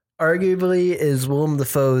 That arguably is Willem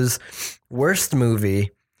Dafoe's worst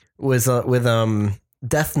movie, with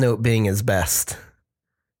Death Note being his best.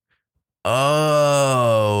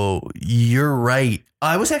 Oh, you're right.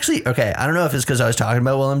 I was actually okay. I don't know if it's because I was talking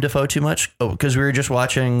about Willem Dafoe too much. Oh, because we were just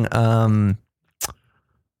watching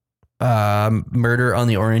Murder on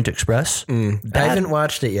the Orient Express. I haven't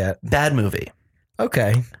watched it yet. Bad movie.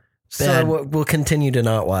 Okay. Bad. So we'll continue to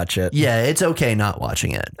not watch it. Yeah, it's okay not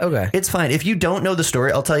watching it. Okay. It's fine. If you don't know the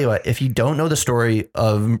story, I'll tell you what. If you don't know the story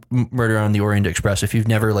of Murder on the Orient Express, if you've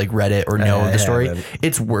never like read it or know the story, haven't.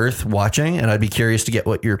 it's worth watching. And I'd be curious to get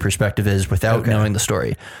what your perspective is without knowing the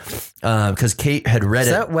story. Because Kate had read Is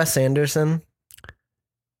it. that Wes Anderson?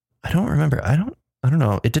 I don't remember. I don't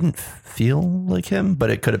know. It didn't feel like him, but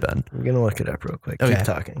it could have been. I'm going to look it up real quick. Okay. Keep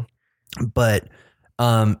talking. But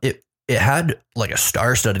it had like a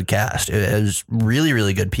star-studded cast. It has really,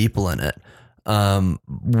 really good people in it.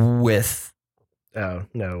 With Oh,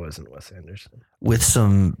 no, it wasn't Wes Anderson. with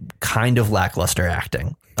some kind of lackluster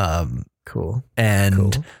acting. Cool. And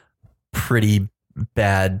Cool. pretty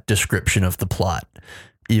bad description of the plot,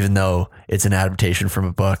 even though it's an adaptation from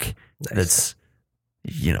a book that's,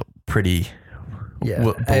 pretty Yeah.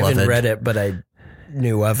 beloved. I haven't read it, but I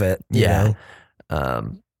knew of it. you Yeah.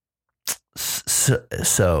 know?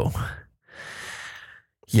 So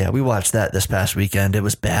yeah, we watched that this past weekend. It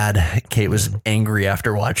was bad. Kate was angry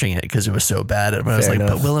after watching it because it was so bad. And I was Fair like,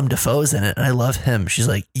 enough. but Willem Dafoe's in it and I love him. She's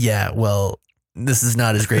like, yeah, well, this is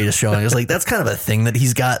not his greatest showing. I was like, that's kind of a thing that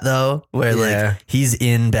he's got though, where Yeah. like he's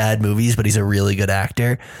in bad movies, but he's a really good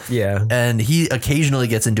actor. Yeah. And he occasionally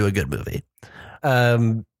gets into a good movie.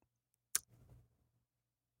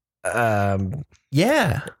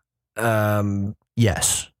 Yeah.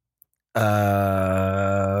 Yes.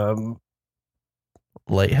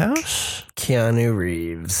 Lighthouse? Keanu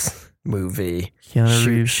Reeves movie. Keanu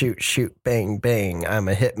shoot, Reeves. shoot, bang, bang. I'm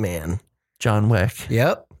a hitman. John Wick.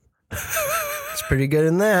 Yep. It's pretty good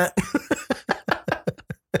in that.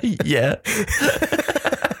 Yeah.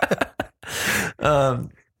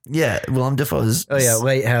 Yeah, Willem Dafoe's Oh yeah,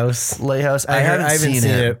 Lighthouse. Lighthouse. I I haven't seen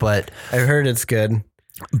it, but I've heard it's good.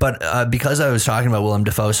 because I was talking about Willem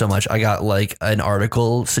Dafoe so much, I got like an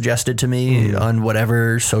article suggested to me on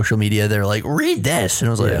whatever social media. They're like, read this. And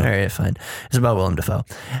I was like, Yeah. all right, fine. It's about Willem Dafoe.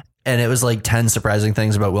 And it was like 10 surprising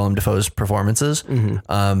things about Willem Dafoe's performances.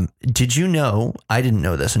 Did you know, I didn't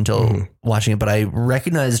know this until watching it, but I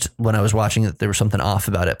recognized when I was watching it, there was something off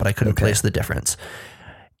about it, but I couldn't place the difference.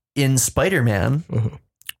 In Spider-Man,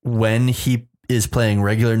 when he is playing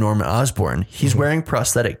regular Norman Osborn, he's wearing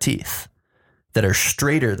prosthetic teeth that are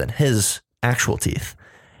straighter than his actual teeth.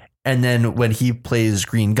 And then when he plays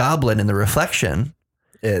Green Goblin in The Reflection,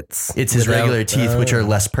 It's it's his without- regular teeth, which are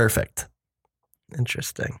less perfect.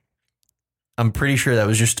 Interesting. I'm pretty sure that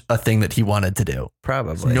was just a thing that he wanted to do.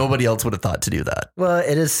 Probably. Nobody else would have thought to do that. Well,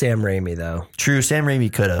 it is Sam Raimi, though. True. Sam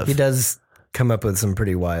Raimi could have. He does come up with some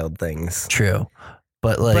pretty wild things. True.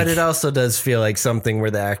 But it also does feel like something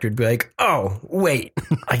where the actor would be like, oh, wait.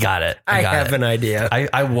 I got it. I have an idea.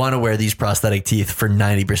 I want to wear these prosthetic teeth for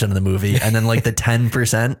 90% of the movie. And then like the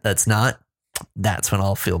 10% that's not, that's when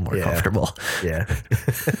I'll feel more comfortable. Yeah.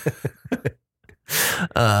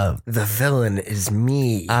 The villain is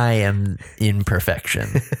me. I am imperfection.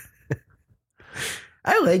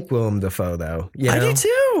 I like Willem Dafoe, though. I do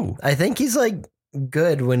too. I think he's like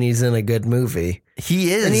good when he's in a good movie.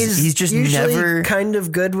 He is. And he's just usually never kind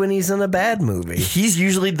of good when he's in a bad movie. He's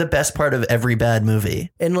usually the best part of every bad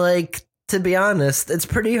movie. And like, to be honest, it's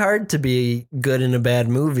pretty hard to be good in a bad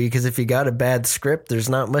movie because if you got a bad script, there's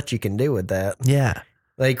not much you can do with that. Yeah.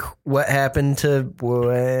 Like what happened to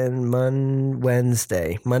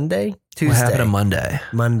Wednesday? Monday? Tuesday? What happened to Monday?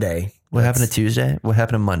 Monday. What happened to Tuesday? What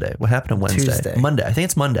happened to Monday? What happened to Wednesday? Tuesday. Monday. I think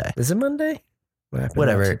it's Monday. Is it Monday?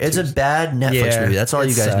 Whatever. It's a bad Netflix movie. That's all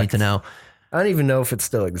you guys need to know. I don't even know if it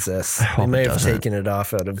still exists. They may have taken it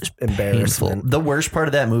off out of embarrassment. Painful. The worst part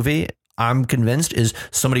of that movie, I'm convinced, is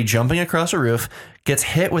somebody jumping across a roof, gets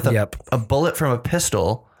hit with a bullet from a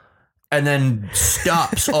pistol, and then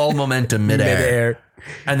stops all momentum midair.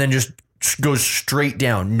 And then just goes straight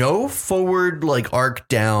down. No forward like arc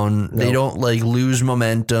down. Nope. They don't like lose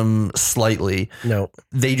momentum slightly. No.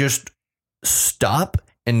 They just stop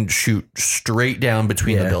and shoot straight down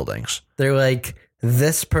between the buildings. They're like,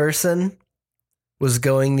 this person was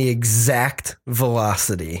going the exact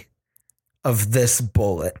velocity of this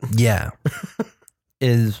bullet. Yeah.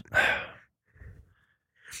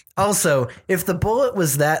 Also, if the bullet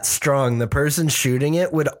was that strong, the person shooting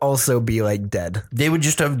it would also be like dead. They would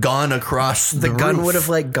just have gone across the gun roof. would have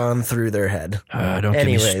like gone through their head. Don't get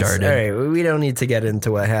me started. All right, we don't need to get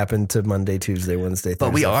into what happened to Monday, Tuesday, Wednesday,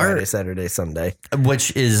 Thursday, Friday, Saturday, Sunday.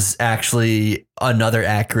 Which is actually another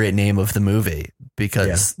accurate name of the movie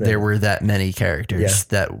because there were that many characters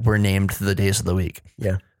that were named the days of the week.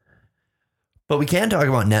 Yeah. But we can talk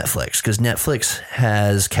about Netflix because Netflix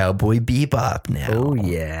has Cowboy Bebop now. Oh,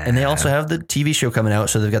 yeah. And they also have the TV show coming out.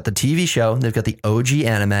 So they've got the TV show, they've got the OG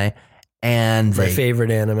anime, and my favorite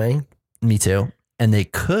anime. Me too. And they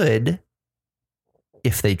could,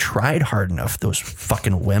 if they tried hard enough, those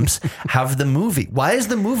fucking wimps, have the movie. Why is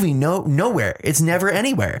the movie nowhere? It's never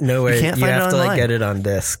anywhere. Nowhere. You can't find it online. You have to like get it on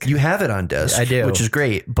disc. You have it on disc. I do. Which is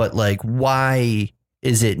great. But like, why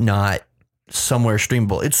is it not somewhere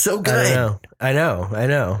streamable? It's so good. I know.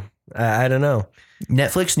 I don't know.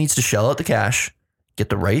 Netflix needs to shell out the cash, get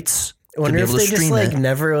the rights. I wonder if they just like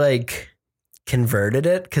never like converted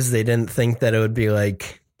it because they didn't think that it would be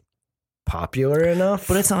like popular enough.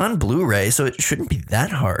 But it's on Blu-ray, so it shouldn't be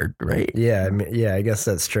that hard, right? Yeah, I guess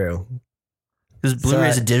that's true. Because Blu-ray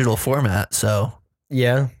is a digital format, so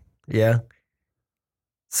yeah.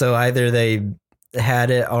 So either they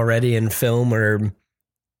had it already in film or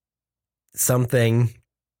something,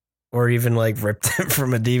 or even like ripped it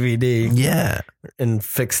from a DVD, and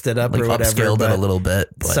fixed it up, like, or whatever. Upscaled it a little bit.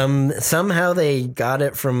 But somehow they got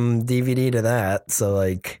it from DVD to that, so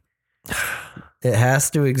like it has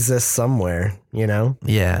to exist somewhere, you know?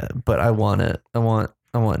 Yeah, but I want it. I want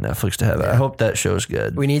Netflix to have it. I hope that show's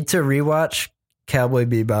good. We need to rewatch Cowboy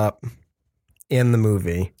Bebop in the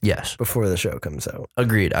movie, yes, before the show comes out.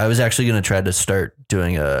 Agreed. I was actually going to try to start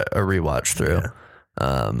doing a rewatch through.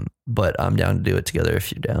 But I'm down to do it together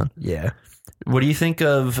if you're down. Yeah. What do you think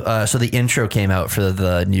of, so the intro came out for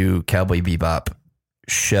the new Cowboy Bebop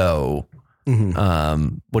show.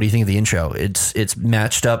 Mm-hmm. What do you think of the intro? It's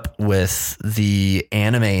matched up with the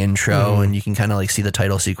anime intro, and you can kind of like see the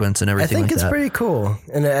title sequence and everything. I think it's pretty cool.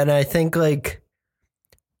 And I think like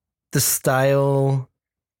the style,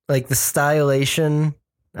 like the stylation,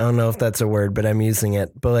 I don't know if that's a word, but I'm using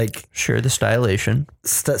it. But like, sure, the stylization.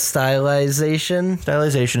 Stylization.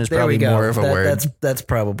 Stylization is probably more of a word. That's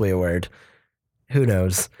probably a word. Who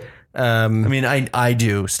knows? I mean, I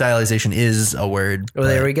do. Stylization is a word. Well,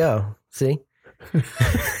 there we go. See.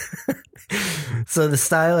 So the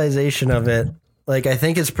stylization of it, like, I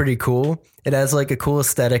think it's pretty cool. It has like a cool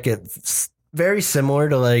aesthetic. It's very similar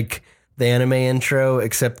to like the anime intro,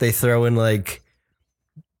 except they throw in like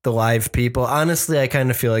the live people. Honestly, I kind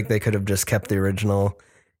of feel like they could have just kept the original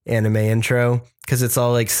anime intro because it's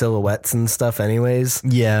all like silhouettes and stuff anyways.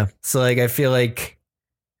 Yeah. So like, I feel like,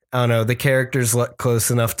 I don't know, the characters look close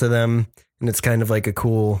enough to them and it's kind of like a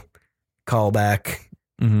cool callback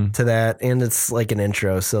to that. And it's like an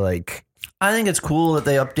intro. So like, I think it's cool that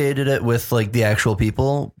they updated it with like the actual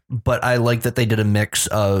people, but I like that they did a mix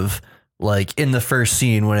of Like in the first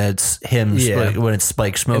scene when it's him, when it's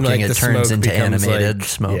Spike smoking, like, it turns into animated like,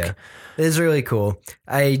 smoke. Yeah. It is really cool.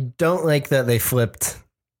 I don't like that they flipped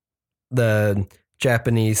the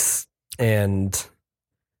Japanese and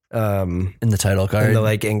in the title card, in the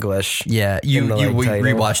like English. Yeah, you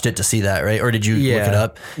rewatched it to see that, right? Or did you look it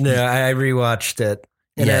up? No, I rewatched it,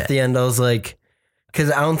 and at the end I was like,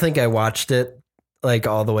 because I don't think I watched it like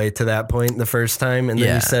all the way to that point the first time, and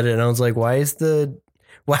then you said it, and I was like, why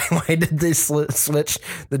did they switch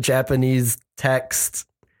the Japanese text?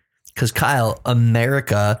 Because Kyle,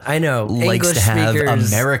 America, I know, likes English to have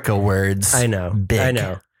speakers, America words. I know, big. I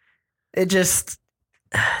know.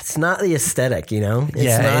 It's not the aesthetic, you know?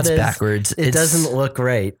 It's backwards. It doesn't look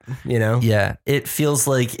right, you know? Yeah, it feels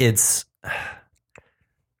like it's, I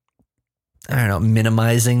don't know,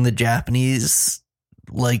 minimizing the Japanese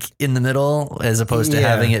like in the middle as opposed to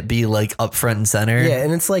having it be like up front and center. Yeah,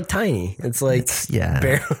 and it's like tiny. It's like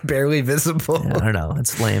barely visible. Yeah, I don't know.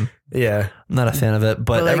 It's lame. Yeah. I'm not a fan of it,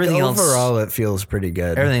 but like everything overall else, it feels pretty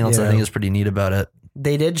good. Everything else I think is pretty neat about it.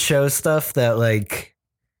 They did show stuff that like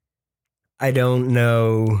I don't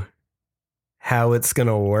know how it's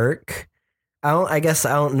gonna work. I guess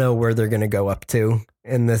I don't know where they're gonna go up to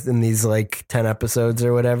in these like 10 episodes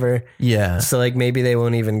or whatever. Yeah. So like maybe they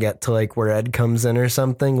won't even get to like where Ed comes in or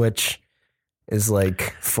something, which is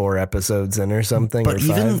like 4 episodes in or something. But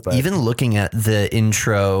or even looking at the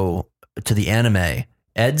intro to the anime,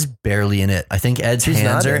 Ed's barely in it. I think Ed's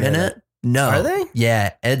hands are in it. No. Are they?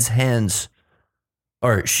 Yeah. Ed's hands,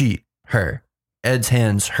 or her. Ed's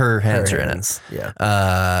hands, her hands are in it.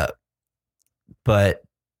 Yeah. But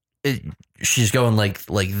she's going like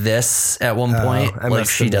this at one point, like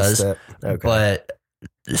she does. Okay. But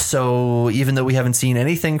so even though we haven't seen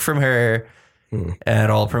anything from her at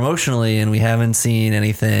all promotionally, and we haven't seen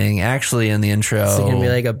anything actually in the intro, it's gonna be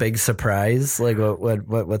like a big surprise. Like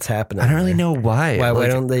what's happening? I don't really know why. Why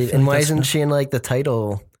don't they? And why isn't she in like the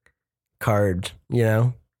title card? You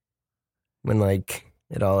know, when like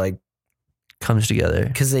it all like comes together,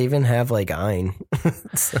 because they even have like Ein.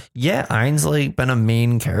 Yeah, Ein's like been a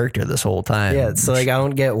main character this whole time. Yeah, so like I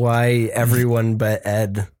don't get why everyone but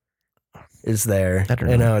Ed is there.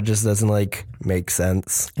 I know it just doesn't like make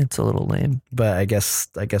sense. It's a little lame, but I guess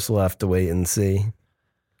we'll have to wait and see.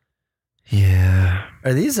 Yeah,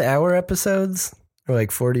 are these hour episodes or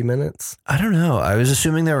like 40 minutes? I don't know. I was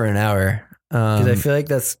assuming they were an hour because I feel like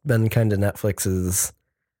that's been kind of Netflix's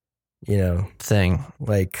thing,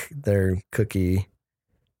 like their cookie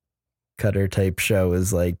cutter type show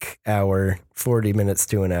is like 40 minutes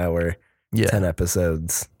to an hour, 10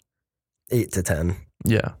 episodes, 8 to 10.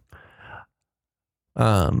 Yeah.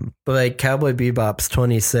 But like Cowboy Bebop's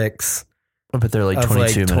 26, but they're like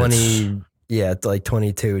 22 like minutes. It's like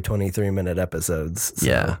 22, 23 minute episodes.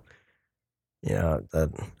 So, I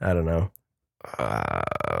don't know.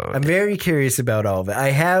 I'm very curious about all of it.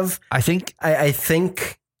 I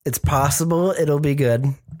think it's possible it'll be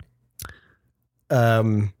good.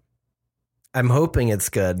 I'm hoping it's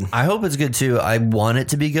good. I hope it's good too. I want it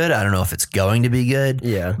to be good. I don't know if it's going to be good.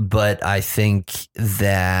 Yeah. But I think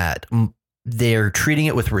that they're treating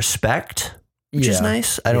it with respect, which is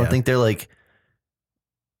nice. I don't think they're like,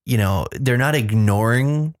 they're not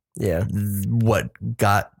ignoring what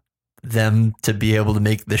got them to be able to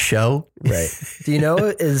make the show. Right. Do you know,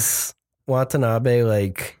 is Watanabe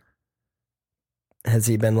like, has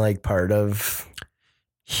he been like part of?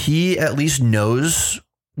 He at least knows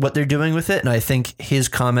what they're doing with it. And I think his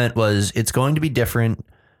comment was, it's going to be different.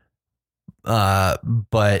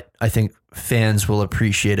 But I think fans will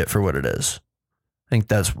appreciate it for what it is. I think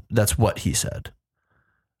that's what he said.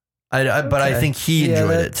 But I think he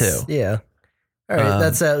enjoyed it too. Yeah. All right.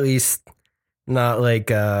 That's at least not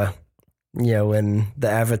like, when the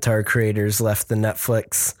Avatar creators left the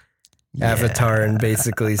Netflix Avatar and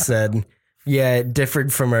basically said, yeah, it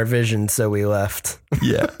differed from our vision, so we left.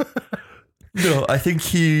 Yeah. No, I think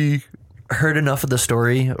he heard enough of the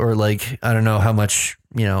story, or like, I don't know how much,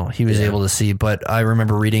 he was able to see, but I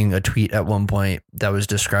remember reading a tweet at one point that was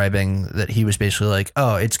describing that he was basically like,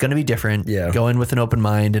 oh, it's going to be different. Yeah. Go in with an open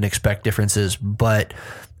mind and expect differences, but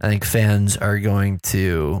I think fans are going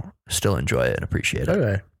to still enjoy it and appreciate it.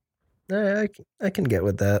 Okay. I can get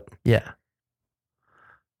with that. Yeah.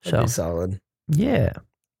 That'd be solid. Yeah.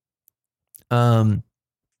 I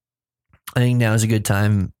think now is a good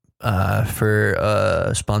time for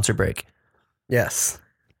a sponsor break. Yes.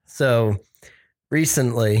 So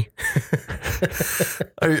recently,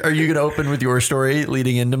 are you going to open with your story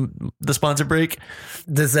leading into the sponsor break?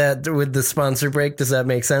 Does that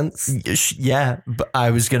make sense? Yeah, but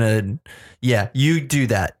I was going to, you do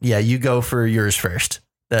that. Yeah, you go for yours first.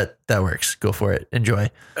 That works. Go for it. Enjoy.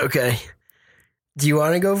 Okay. Do you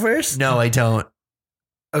want to go first? No, I don't.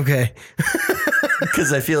 Okay.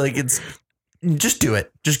 Because I feel like just do it.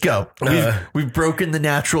 Just go. We've broken the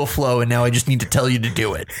natural flow, and now I just need to tell you to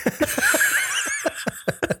do it.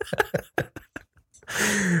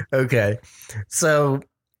 Okay. So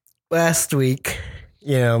last week,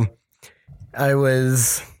 I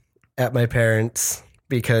was at my parents'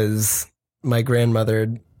 because my grandmother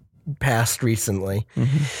had passed recently.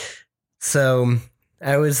 Mm-hmm. So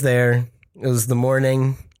I was there. It was the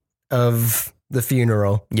morning of the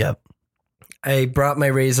funeral. Yep. I brought my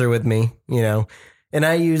razor with me, and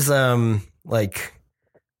I use like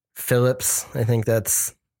Philips. I think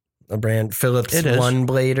that's a brand, Philips One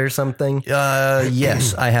Blade or something.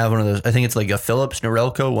 Yes, I have one of those. I think it's like a Philips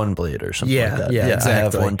Norelco One Blade or something like that. Yeah, exactly. I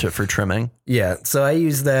have one for trimming. Yeah, so I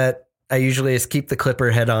use that. I usually just keep the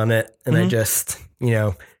clipper head on it, and I just,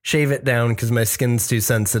 shave it down because my skin's too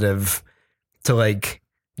sensitive to like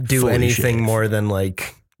do Fully anything shave. more than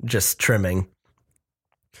like just trimming.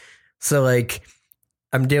 So like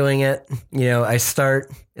I'm doing it, I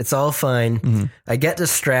start, it's all fine. Mm-hmm. I get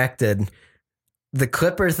distracted. The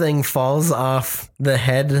clipper thing falls off the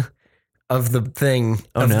head of the thing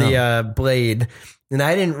the blade, and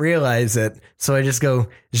I didn't realize it. So I just go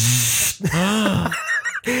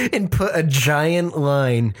and put a giant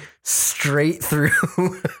line straight through,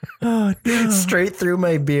 straight through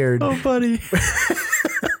my beard. Oh, buddy.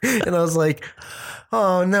 And I was like,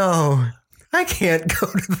 oh no, I can't go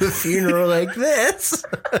to the funeral like this.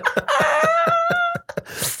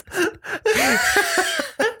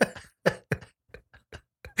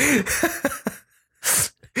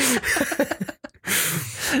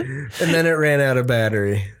 And then it ran out of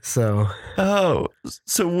battery. So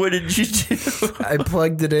what did you do? I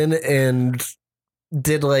plugged it in and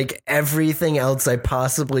did like everything else I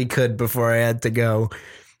possibly could before I had to go,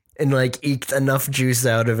 and like eked enough juice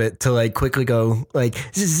out of it to like quickly go like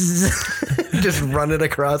just run it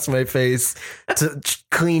across my face to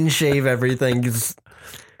clean shave everything,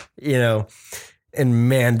 and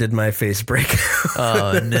man, did my face break out.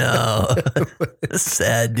 Oh no.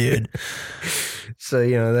 Sad, dude. So,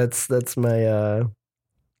 that's my,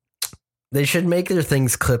 they should make their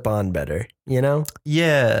things clip on better,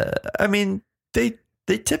 Yeah. I mean, they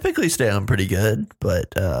typically stay on pretty good,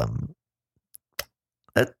 but,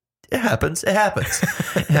 it happens. It happens.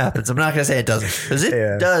 It happens. I'm not going to say it doesn't, because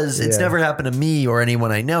it does. It's never happened to me or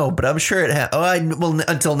anyone I know, but I'm sure it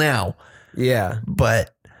until now. Yeah.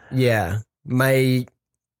 But yeah, my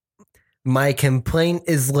complaint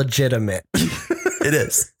is legitimate. It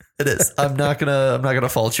is. It is. I'm not gonna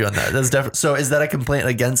fault you on that. That's definitely. So, is that a complaint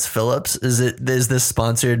against Philips? Is this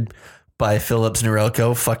sponsored by Philips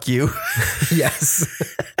Norelco? Fuck you. Yes.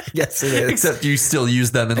 Yes, it is. Except you still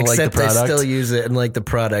use them and like the product. I still use it and like the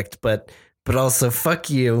product, but also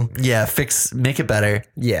fuck you. Yeah. Do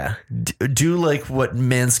like what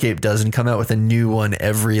Manscaped does and come out with a new one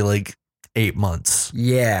every like 8 months.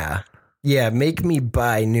 Yeah. Yeah, make me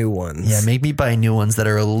buy new ones. Yeah, make me buy new ones that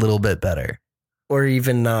are a little bit better. Or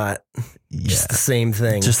even not. Yeah. Just the same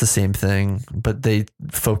thing. Just the same thing, but they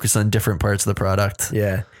focus on different parts of the product.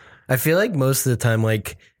 Yeah. I feel like most of the time,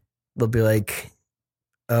 like, they'll be like,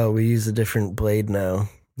 oh, we use a different blade now.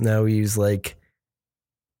 Now we use like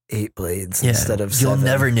 8 blades instead of 7. You'll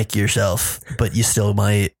never nick yourself, but you still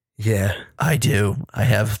might. Yeah. I do. I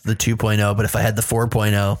have the 2.0, but if I had the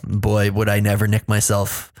 4.0, boy, would I never nick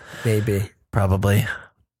myself. Maybe. Probably.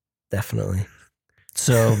 Definitely.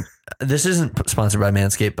 So this isn't sponsored by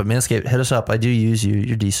Manscaped, but Manscaped, hit us up. I do use you.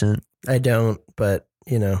 You're decent. I don't, but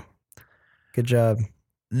good job.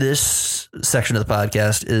 This section of the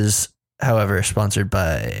podcast is, however, sponsored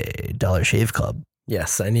by Dollar Shave Club.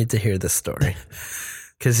 Yes, I need to hear this story.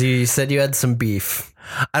 Because you said you had some beef.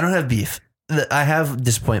 I don't have beef. I have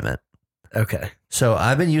disappointment. Okay. So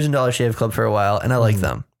I've been using Dollar Shave Club for a while, and I like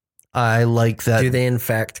them. I like that. Do they in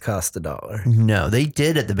fact cost $1? No, they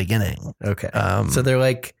did at the beginning. Okay. So they're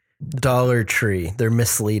like Dollar Tree. They're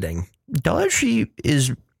misleading. Dollar Tree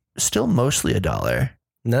is still mostly $1.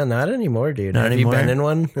 No, not anymore, dude. Not Have anymore? you been in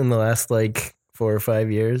one in the last like 4 or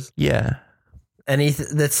 5 years? Yeah.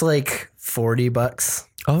 That's like $40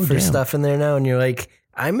 for damn. Stuff in there now, and you're like,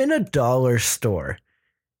 I'm in a dollar store.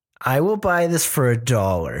 I will buy this for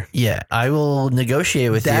 $1. Yeah, I will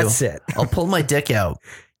negotiate with you. That's it. I'll pull my dick out,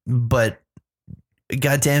 but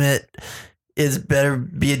God damn it, it's better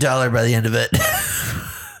be $1 by the end of it.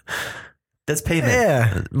 That's payment.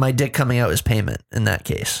 Yeah. My dick coming out is payment in that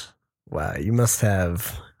case. Wow, you must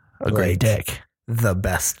have a great dick. The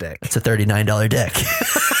best dick. It's a $39 dick.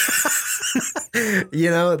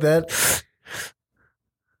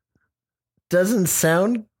 doesn't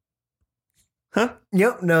sound. Huh?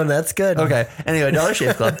 Yep. No, that's good. Okay. Anyway, Dollar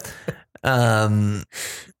Shave Club.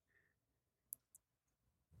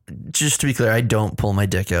 Just to be clear, I don't pull my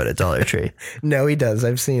dick out at Dollar Tree. No, he does.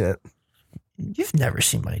 I've seen it. You've never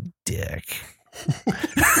seen my dick.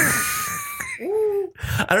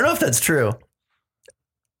 I don't know if that's true.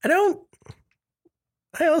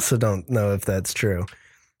 I also don't know if that's true.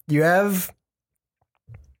 You have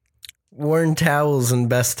worn towels in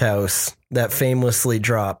Best House that famously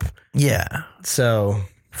drop. Yeah. So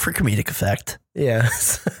for comedic effect. Yeah.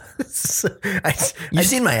 You've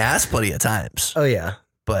seen my ass plenty of times. Oh yeah.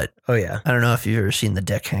 But oh yeah. I don't know if you've ever seen the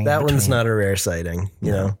dick hanging. That one's not a rare sighting,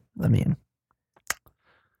 you know. I mean,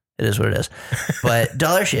 it is what it is. But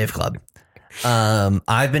Dollar Shave Club.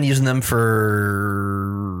 I've been using them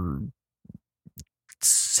for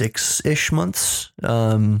 6-ish months.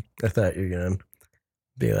 I thought you were gonna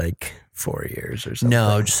be like 4 years or something.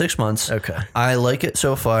 No, just 6 months. Okay. I like it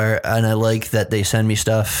so far, and I like that they send me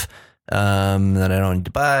stuff that I don't need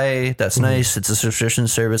to buy. That's nice. It's a subscription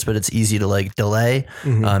service, but it's easy to like delay.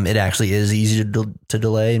 It actually is easy to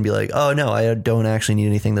delay and be like, oh no, I don't actually need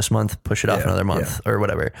anything this month. Push it off another month or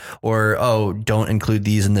whatever. Or, oh, don't include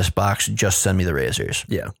these in this box. Just send me the razors.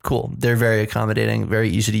 Yeah. Cool. They're very accommodating, very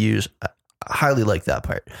easy to use. I highly like that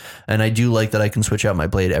part. And I do like that I can switch out my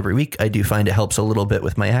blade every week. I do find it helps a little bit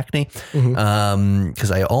with my acne because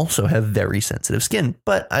I also have very sensitive skin,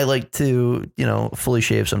 but I like to, fully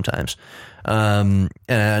shave sometimes.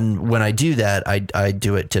 And when I do that, I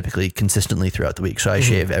do it typically consistently throughout the week. So I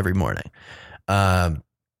shave every morning. But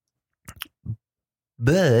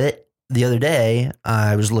the other day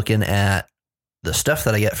I was looking at the stuff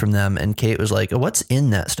that I get from them and Kate was like, oh, what's in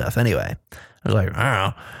that stuff anyway? I was like, I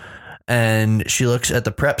don't know. And she looks at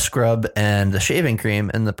the prep scrub and the shaving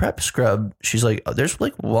cream, and the prep scrub, she's like, oh, there's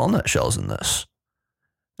like walnut shells in this.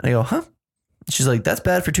 And I go, huh? She's like, that's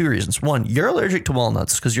bad for 2 reasons. 1, you're allergic to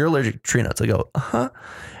walnuts because you're allergic to tree nuts. I go, uh-huh.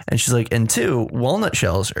 And she's like, and 2, walnut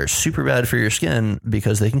shells are super bad for your skin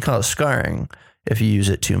because they can cause scarring if you use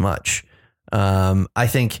it too much. I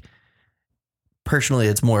think personally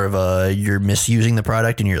it's more of a, you're misusing the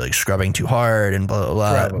product and you're like scrubbing too hard and blah, blah,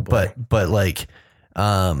 blah. Probably. But like,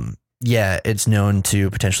 yeah, it's known to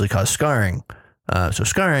potentially cause scarring. So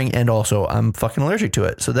scarring, and also I'm fucking allergic to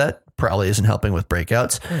it. So that probably isn't helping with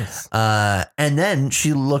breakouts. Nice. And then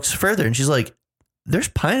she looks further and she's like, there's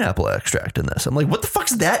pineapple extract in this. I'm like, what the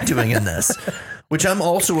fuck's that doing in this? Which I'm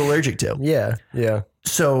also allergic to. Yeah. Yeah.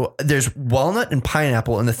 So there's walnut and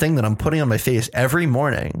pineapple in the thing that I'm putting on my face every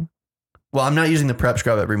morning. Well, I'm not using the prep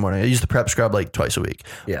scrub every morning. I use the prep scrub like twice a week.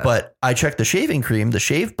 Yeah. But I check the shaving cream, the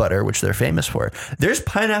shave butter, which they're famous for. There's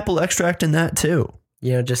pineapple extract in that too.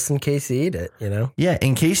 Just in case you eat it, Yeah,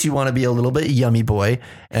 in case you want to be a little bit yummy boy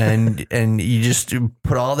and you just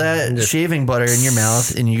put all that shaving butter in your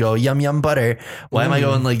mouth and you go yum yum butter. Why am I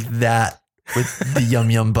going like that with the yum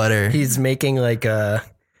yum butter? He's making like a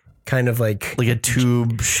kind of like a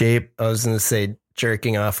tube shape. I was going to say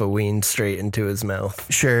jerking off a ween straight into his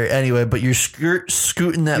mouth. Sure. Anyway, but you're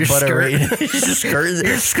scooting that butter right.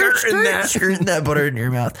 You're skirting that butter in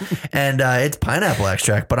your mouth, and it's pineapple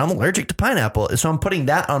extract. But I'm allergic to pineapple, so I'm putting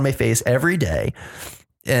that on my face every day,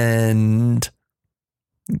 and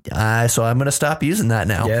so I'm gonna stop using that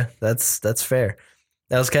now. Yeah, that's fair.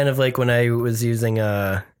 That was kind of like when I was using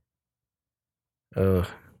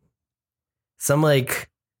some like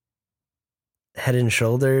Head and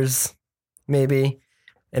Shoulders. Maybe.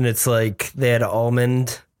 And it's like they had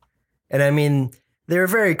almond. And I mean, they were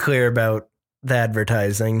very clear about the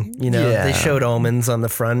advertising. They showed almonds on the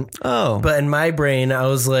front. Oh. But in my brain, I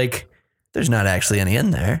was like, there's not actually any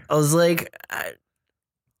in there. I was like, I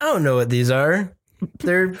don't know what these are.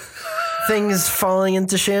 They're things falling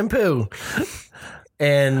into shampoo.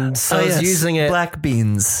 And so I was using it. Black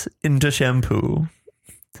beans into shampoo.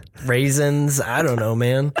 Raisins. I don't know,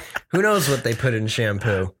 man. Who knows what they put in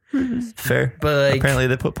shampoo? Fair. But apparently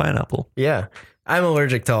they put pineapple. Yeah. I'm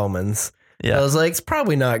allergic to almonds. Yeah. I was like, it's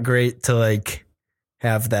probably not great to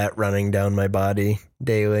have that running down my body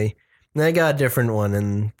daily. And I got a different one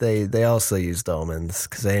and they also used almonds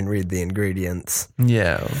because I didn't read the ingredients.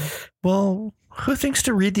 Yeah. Well, who thinks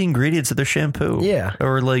to read the ingredients of their shampoo? Yeah.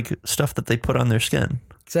 Or stuff that they put on their skin?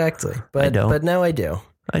 Exactly. But I don't. But now I do.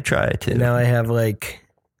 I try to. And now I have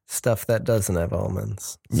stuff that doesn't have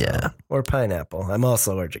almonds. So, or pineapple. I'm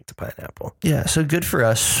also allergic to pineapple. Yeah. So good for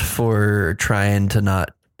us for trying to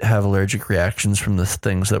not have allergic reactions from the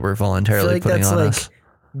things that we're voluntarily putting on us.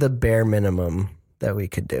 The bare minimum that we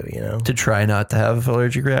could do, to try not to have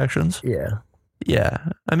allergic reactions. Yeah. Yeah.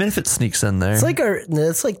 I mean, if it sneaks in there, it's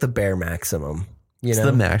like the bare maximum. You It's know?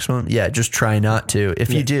 the maximum. Yeah, just try not to.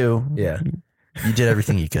 If you do, Yeah. you did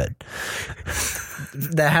everything you could.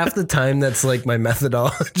 That half the time that's like my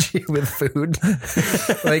methodology with food.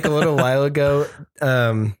 Like a little while ago,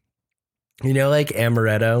 you know, like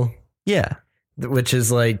amaretto, Yeah. which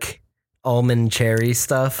is like almond cherry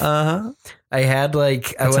stuff. Uh-huh. I had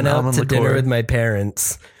like, I That's went an out almond to dinner liqueur. with my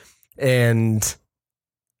parents and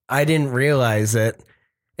I didn't realize it.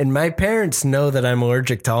 And my parents know that I'm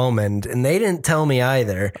allergic to almond and they didn't tell me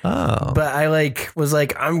either. Oh. But I like was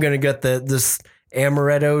like, I'm going to get this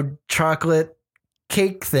amaretto chocolate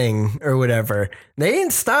cake thing or whatever. They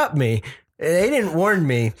didn't stop me. They didn't warn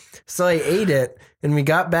me. So I ate it and we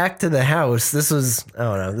got back to the house. This was, I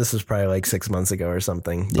don't know, this was probably like 6 months ago or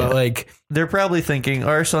something. Yeah. But like, They're probably thinking,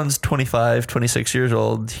 our son's 25, 26 years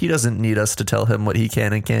old. He doesn't need us to tell him what he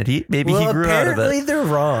can and can't eat. Maybe he grew out of apparently it. they're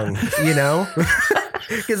wrong, you know?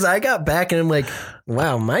 Because I got back and I'm like,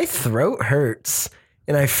 wow, my throat hurts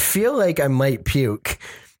and I feel like I might puke.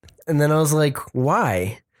 And then I was like,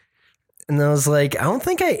 why? And I was like, I don't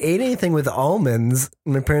think I ate anything with almonds.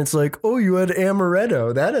 And my parents were like, oh, you had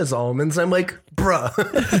amaretto. That is almonds. I'm like, bruh.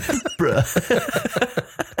 Bruh.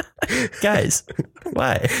 Guys,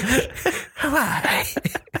 why? Why?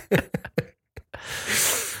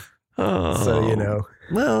 Oh. So, you know.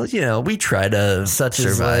 Well, you know, we try to Such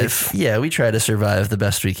is survive. life. Yeah, we try to survive the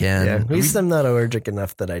best we can. Yeah, at least I'm not allergic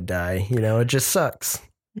enough that I die. You know, it just sucks.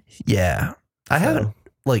 Yeah. I So- haven't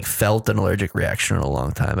like felt an allergic reaction in a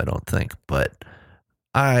long time, I don't think, but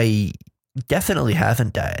I definitely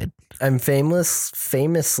haven't died. I'm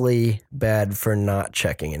famously bad for not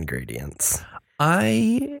checking ingredients.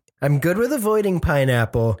 I'm good with avoiding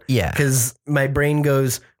pineapple Yeah. because my brain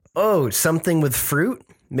goes, oh, something with fruit?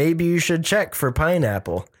 Maybe you should check for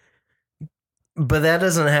pineapple. But that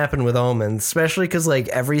doesn't happen with almonds, especially because like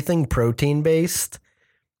everything protein based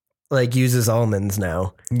like uses almonds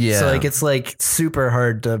now. Yeah. So like it's like super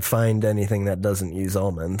hard to find anything that doesn't use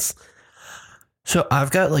almonds. So I've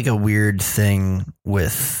got like a weird thing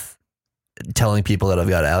with telling people that I've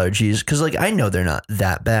got allergies because like I know they're not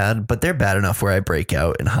that bad, but they're bad enough where I break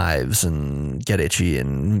out in hives and get itchy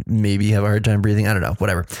and maybe have a hard time breathing. I don't know,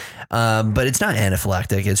 whatever. But it's not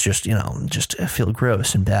anaphylactic. It's just, you know, just I feel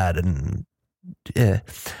gross and bad and yeah.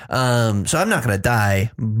 So I'm not gonna die,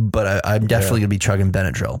 but I'm definitely gonna be chugging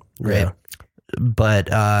Benadryl, right? Yeah. But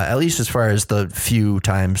at least as far as the few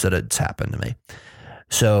times that it's happened to me.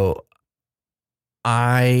 So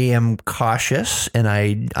I am cautious and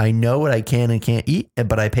I know what I can and can't eat,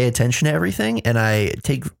 but I pay attention to everything and I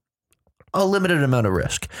take a limited amount of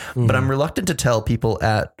risk. But I'm reluctant to tell people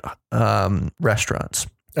at restaurants.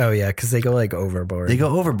 Oh yeah, because they go like overboard. They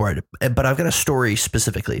go overboard. But I've got a story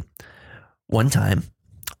specifically. One time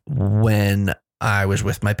when I was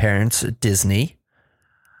with my parents at Disney,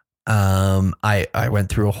 I went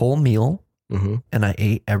through a whole meal and I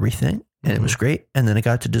ate everything and it was great. And then it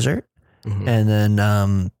got to dessert. And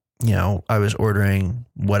then, you know, I was ordering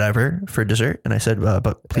whatever for dessert and I said,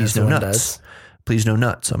 but please As no one nuts. does. Please no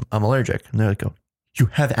nuts. I'm allergic. And they're like, oh, you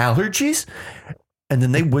have allergies? And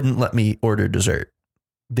then they wouldn't let me order dessert.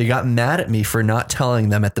 They got mad at me for not telling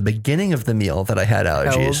them at the beginning of the meal that I had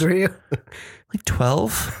allergies. How old are you? Like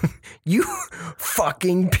 12. You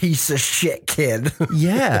fucking piece of shit kid.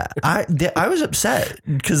 Yeah. I was upset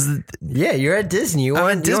because Yeah, you're at Disney. You I'm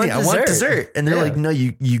want at Disney. I want dessert. And they're Yeah. like, no,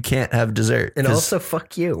 you can't have dessert. And 'Cause- also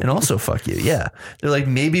fuck you. and also fuck you. Yeah. They're like,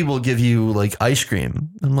 maybe we'll give you like ice cream.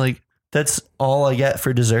 I'm like, that's all I get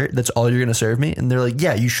for dessert. That's all you're going to serve me. And they're like,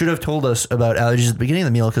 yeah, you should have told us about allergies at the beginning of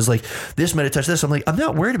the meal. Cause like this might have touched this. I'm like, I'm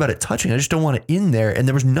not worried about it touching. I just don't want it in there. And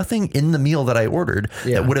there was nothing in the meal that I ordered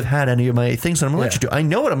that would have had any of my things that I'm allergic to. I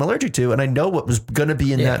know what I'm allergic to and I know what was going to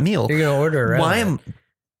be in that meal. You're gonna order around Why it. am,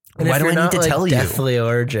 And why if do I you're need not, to like, tell you? deathly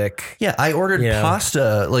allergic. Yeah, I ordered Yeah.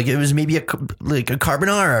 pasta. Like it was maybe a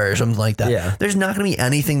carbonara or something like that. Yeah. There's not going to be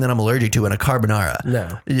anything that I'm allergic to in a carbonara.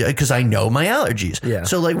 No. Because I know my allergies. Yeah.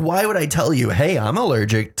 So like, why would I tell you, hey, I'm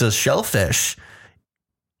allergic to shellfish?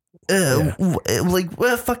 Like,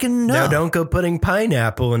 well, fucking no. Now don't go putting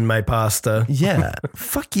pineapple in my pasta. Yeah.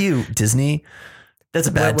 Fuck you, Disney. That's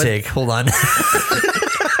a bad What- take. Hold on.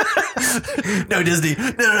 No, Disney.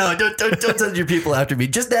 No. Don't send your people after me.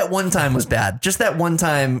 Just that one time was bad. Just that one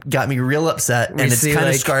time got me real upset, and it's see, kind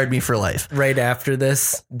of like- scarred me for life. Right after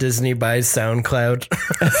this, Disney buys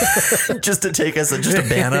SoundCloud. Just to take us, just to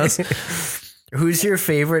ban us. Who's your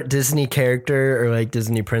favorite Disney character or like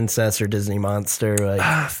Disney princess or Disney monster?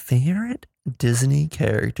 Like Favorite Disney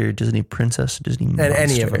character, Disney princess, Disney monster. and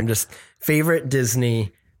any of them, just favorite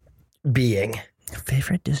Disney being.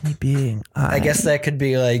 Favorite Disney being. I guess that could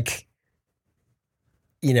be like,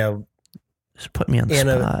 you know, Just put me on the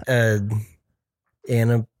spot.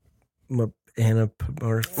 Anamorph.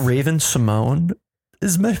 Raven Simone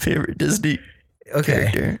is my favorite Disney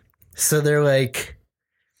character. So they're like,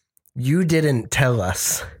 you didn't tell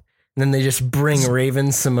us. And then they just bring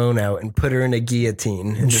Raven Simone out and put her in a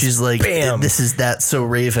guillotine. And she's like, bam. That's so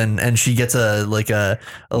Raven. And she gets a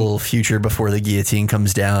little future before the guillotine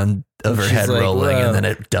comes down of her head like, rolling. Whoa. And then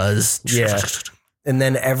it does. Yeah. And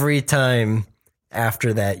then every time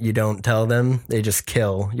after that, you don't tell them, they just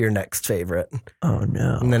kill your next favorite. Oh,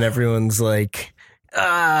 no. And then everyone's like,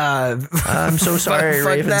 I'm so sorry,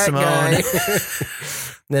 Raven Simone.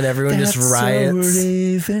 Then everyone just riots. So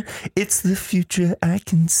Raven. It's the future I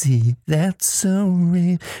can see. That's so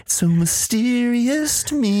Raven. It's so mysterious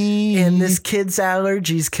to me. And this kid's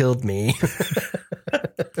allergies killed me.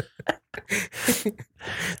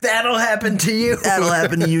 That'll happen to you. That'll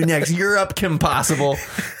happen to you next. You're up, Kim Possible.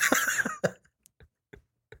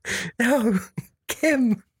 No,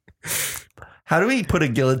 Kim. How do we put a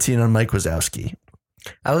guillotine on Mike Wazowski?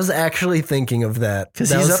 I was actually thinking of that. Because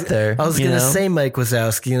he's up there. I was going to say Mike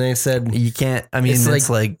Wazowski, and I said... You can't... I mean, it's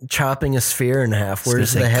like chopping a sphere in half.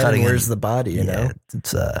 Where's the head and where's the body, you know?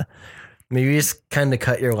 It's maybe just kind of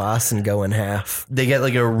cut your loss and go in half. They get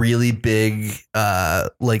like a really big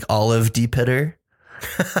like olive deep hitter.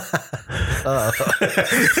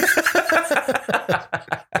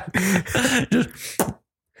 Just,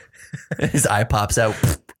 his eye pops out.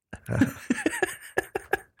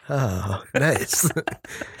 Oh, nice.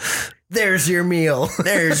 There's your meal.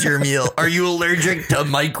 There's your meal. Are you allergic to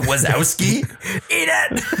Mike Wazowski? Eat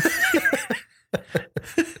it.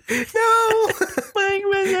 No. Mike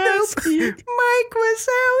Wazowski. Mike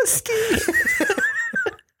Wazowski.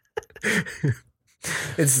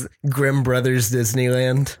 It's Grimm Brothers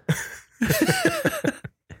Disneyland.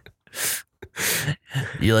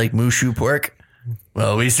 You like Mushu pork?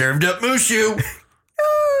 Well, we served up Mushu.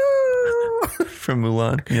 From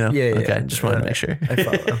Mulan, you know? Yeah. Okay, just wanted to make sure. I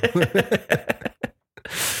follow.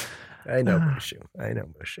 I know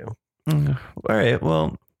Mushu. All right,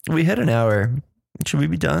 well, we hit an hour. Should we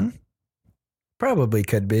be done? Probably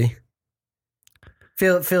could be.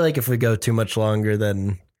 Feel like if we go too much longer,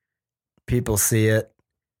 then people see it.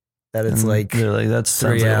 That it's like they're like, that's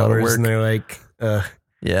 3 hours, and they're like,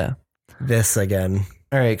 yeah, this again.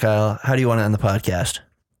 All right, Kyle, how do you want to end the podcast?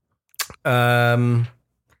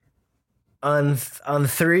 On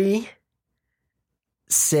 3,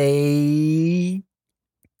 say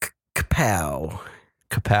kapow.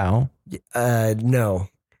 Kapow? No.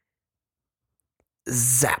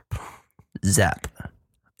 Zap. Zap.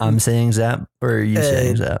 I'm saying zap, or are you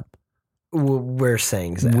saying zap? We're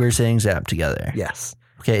saying zap. We're saying zap together. Yes.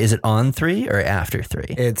 Okay, is it on 3 or after 3?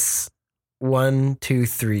 It's 1, 2,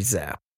 3 zap.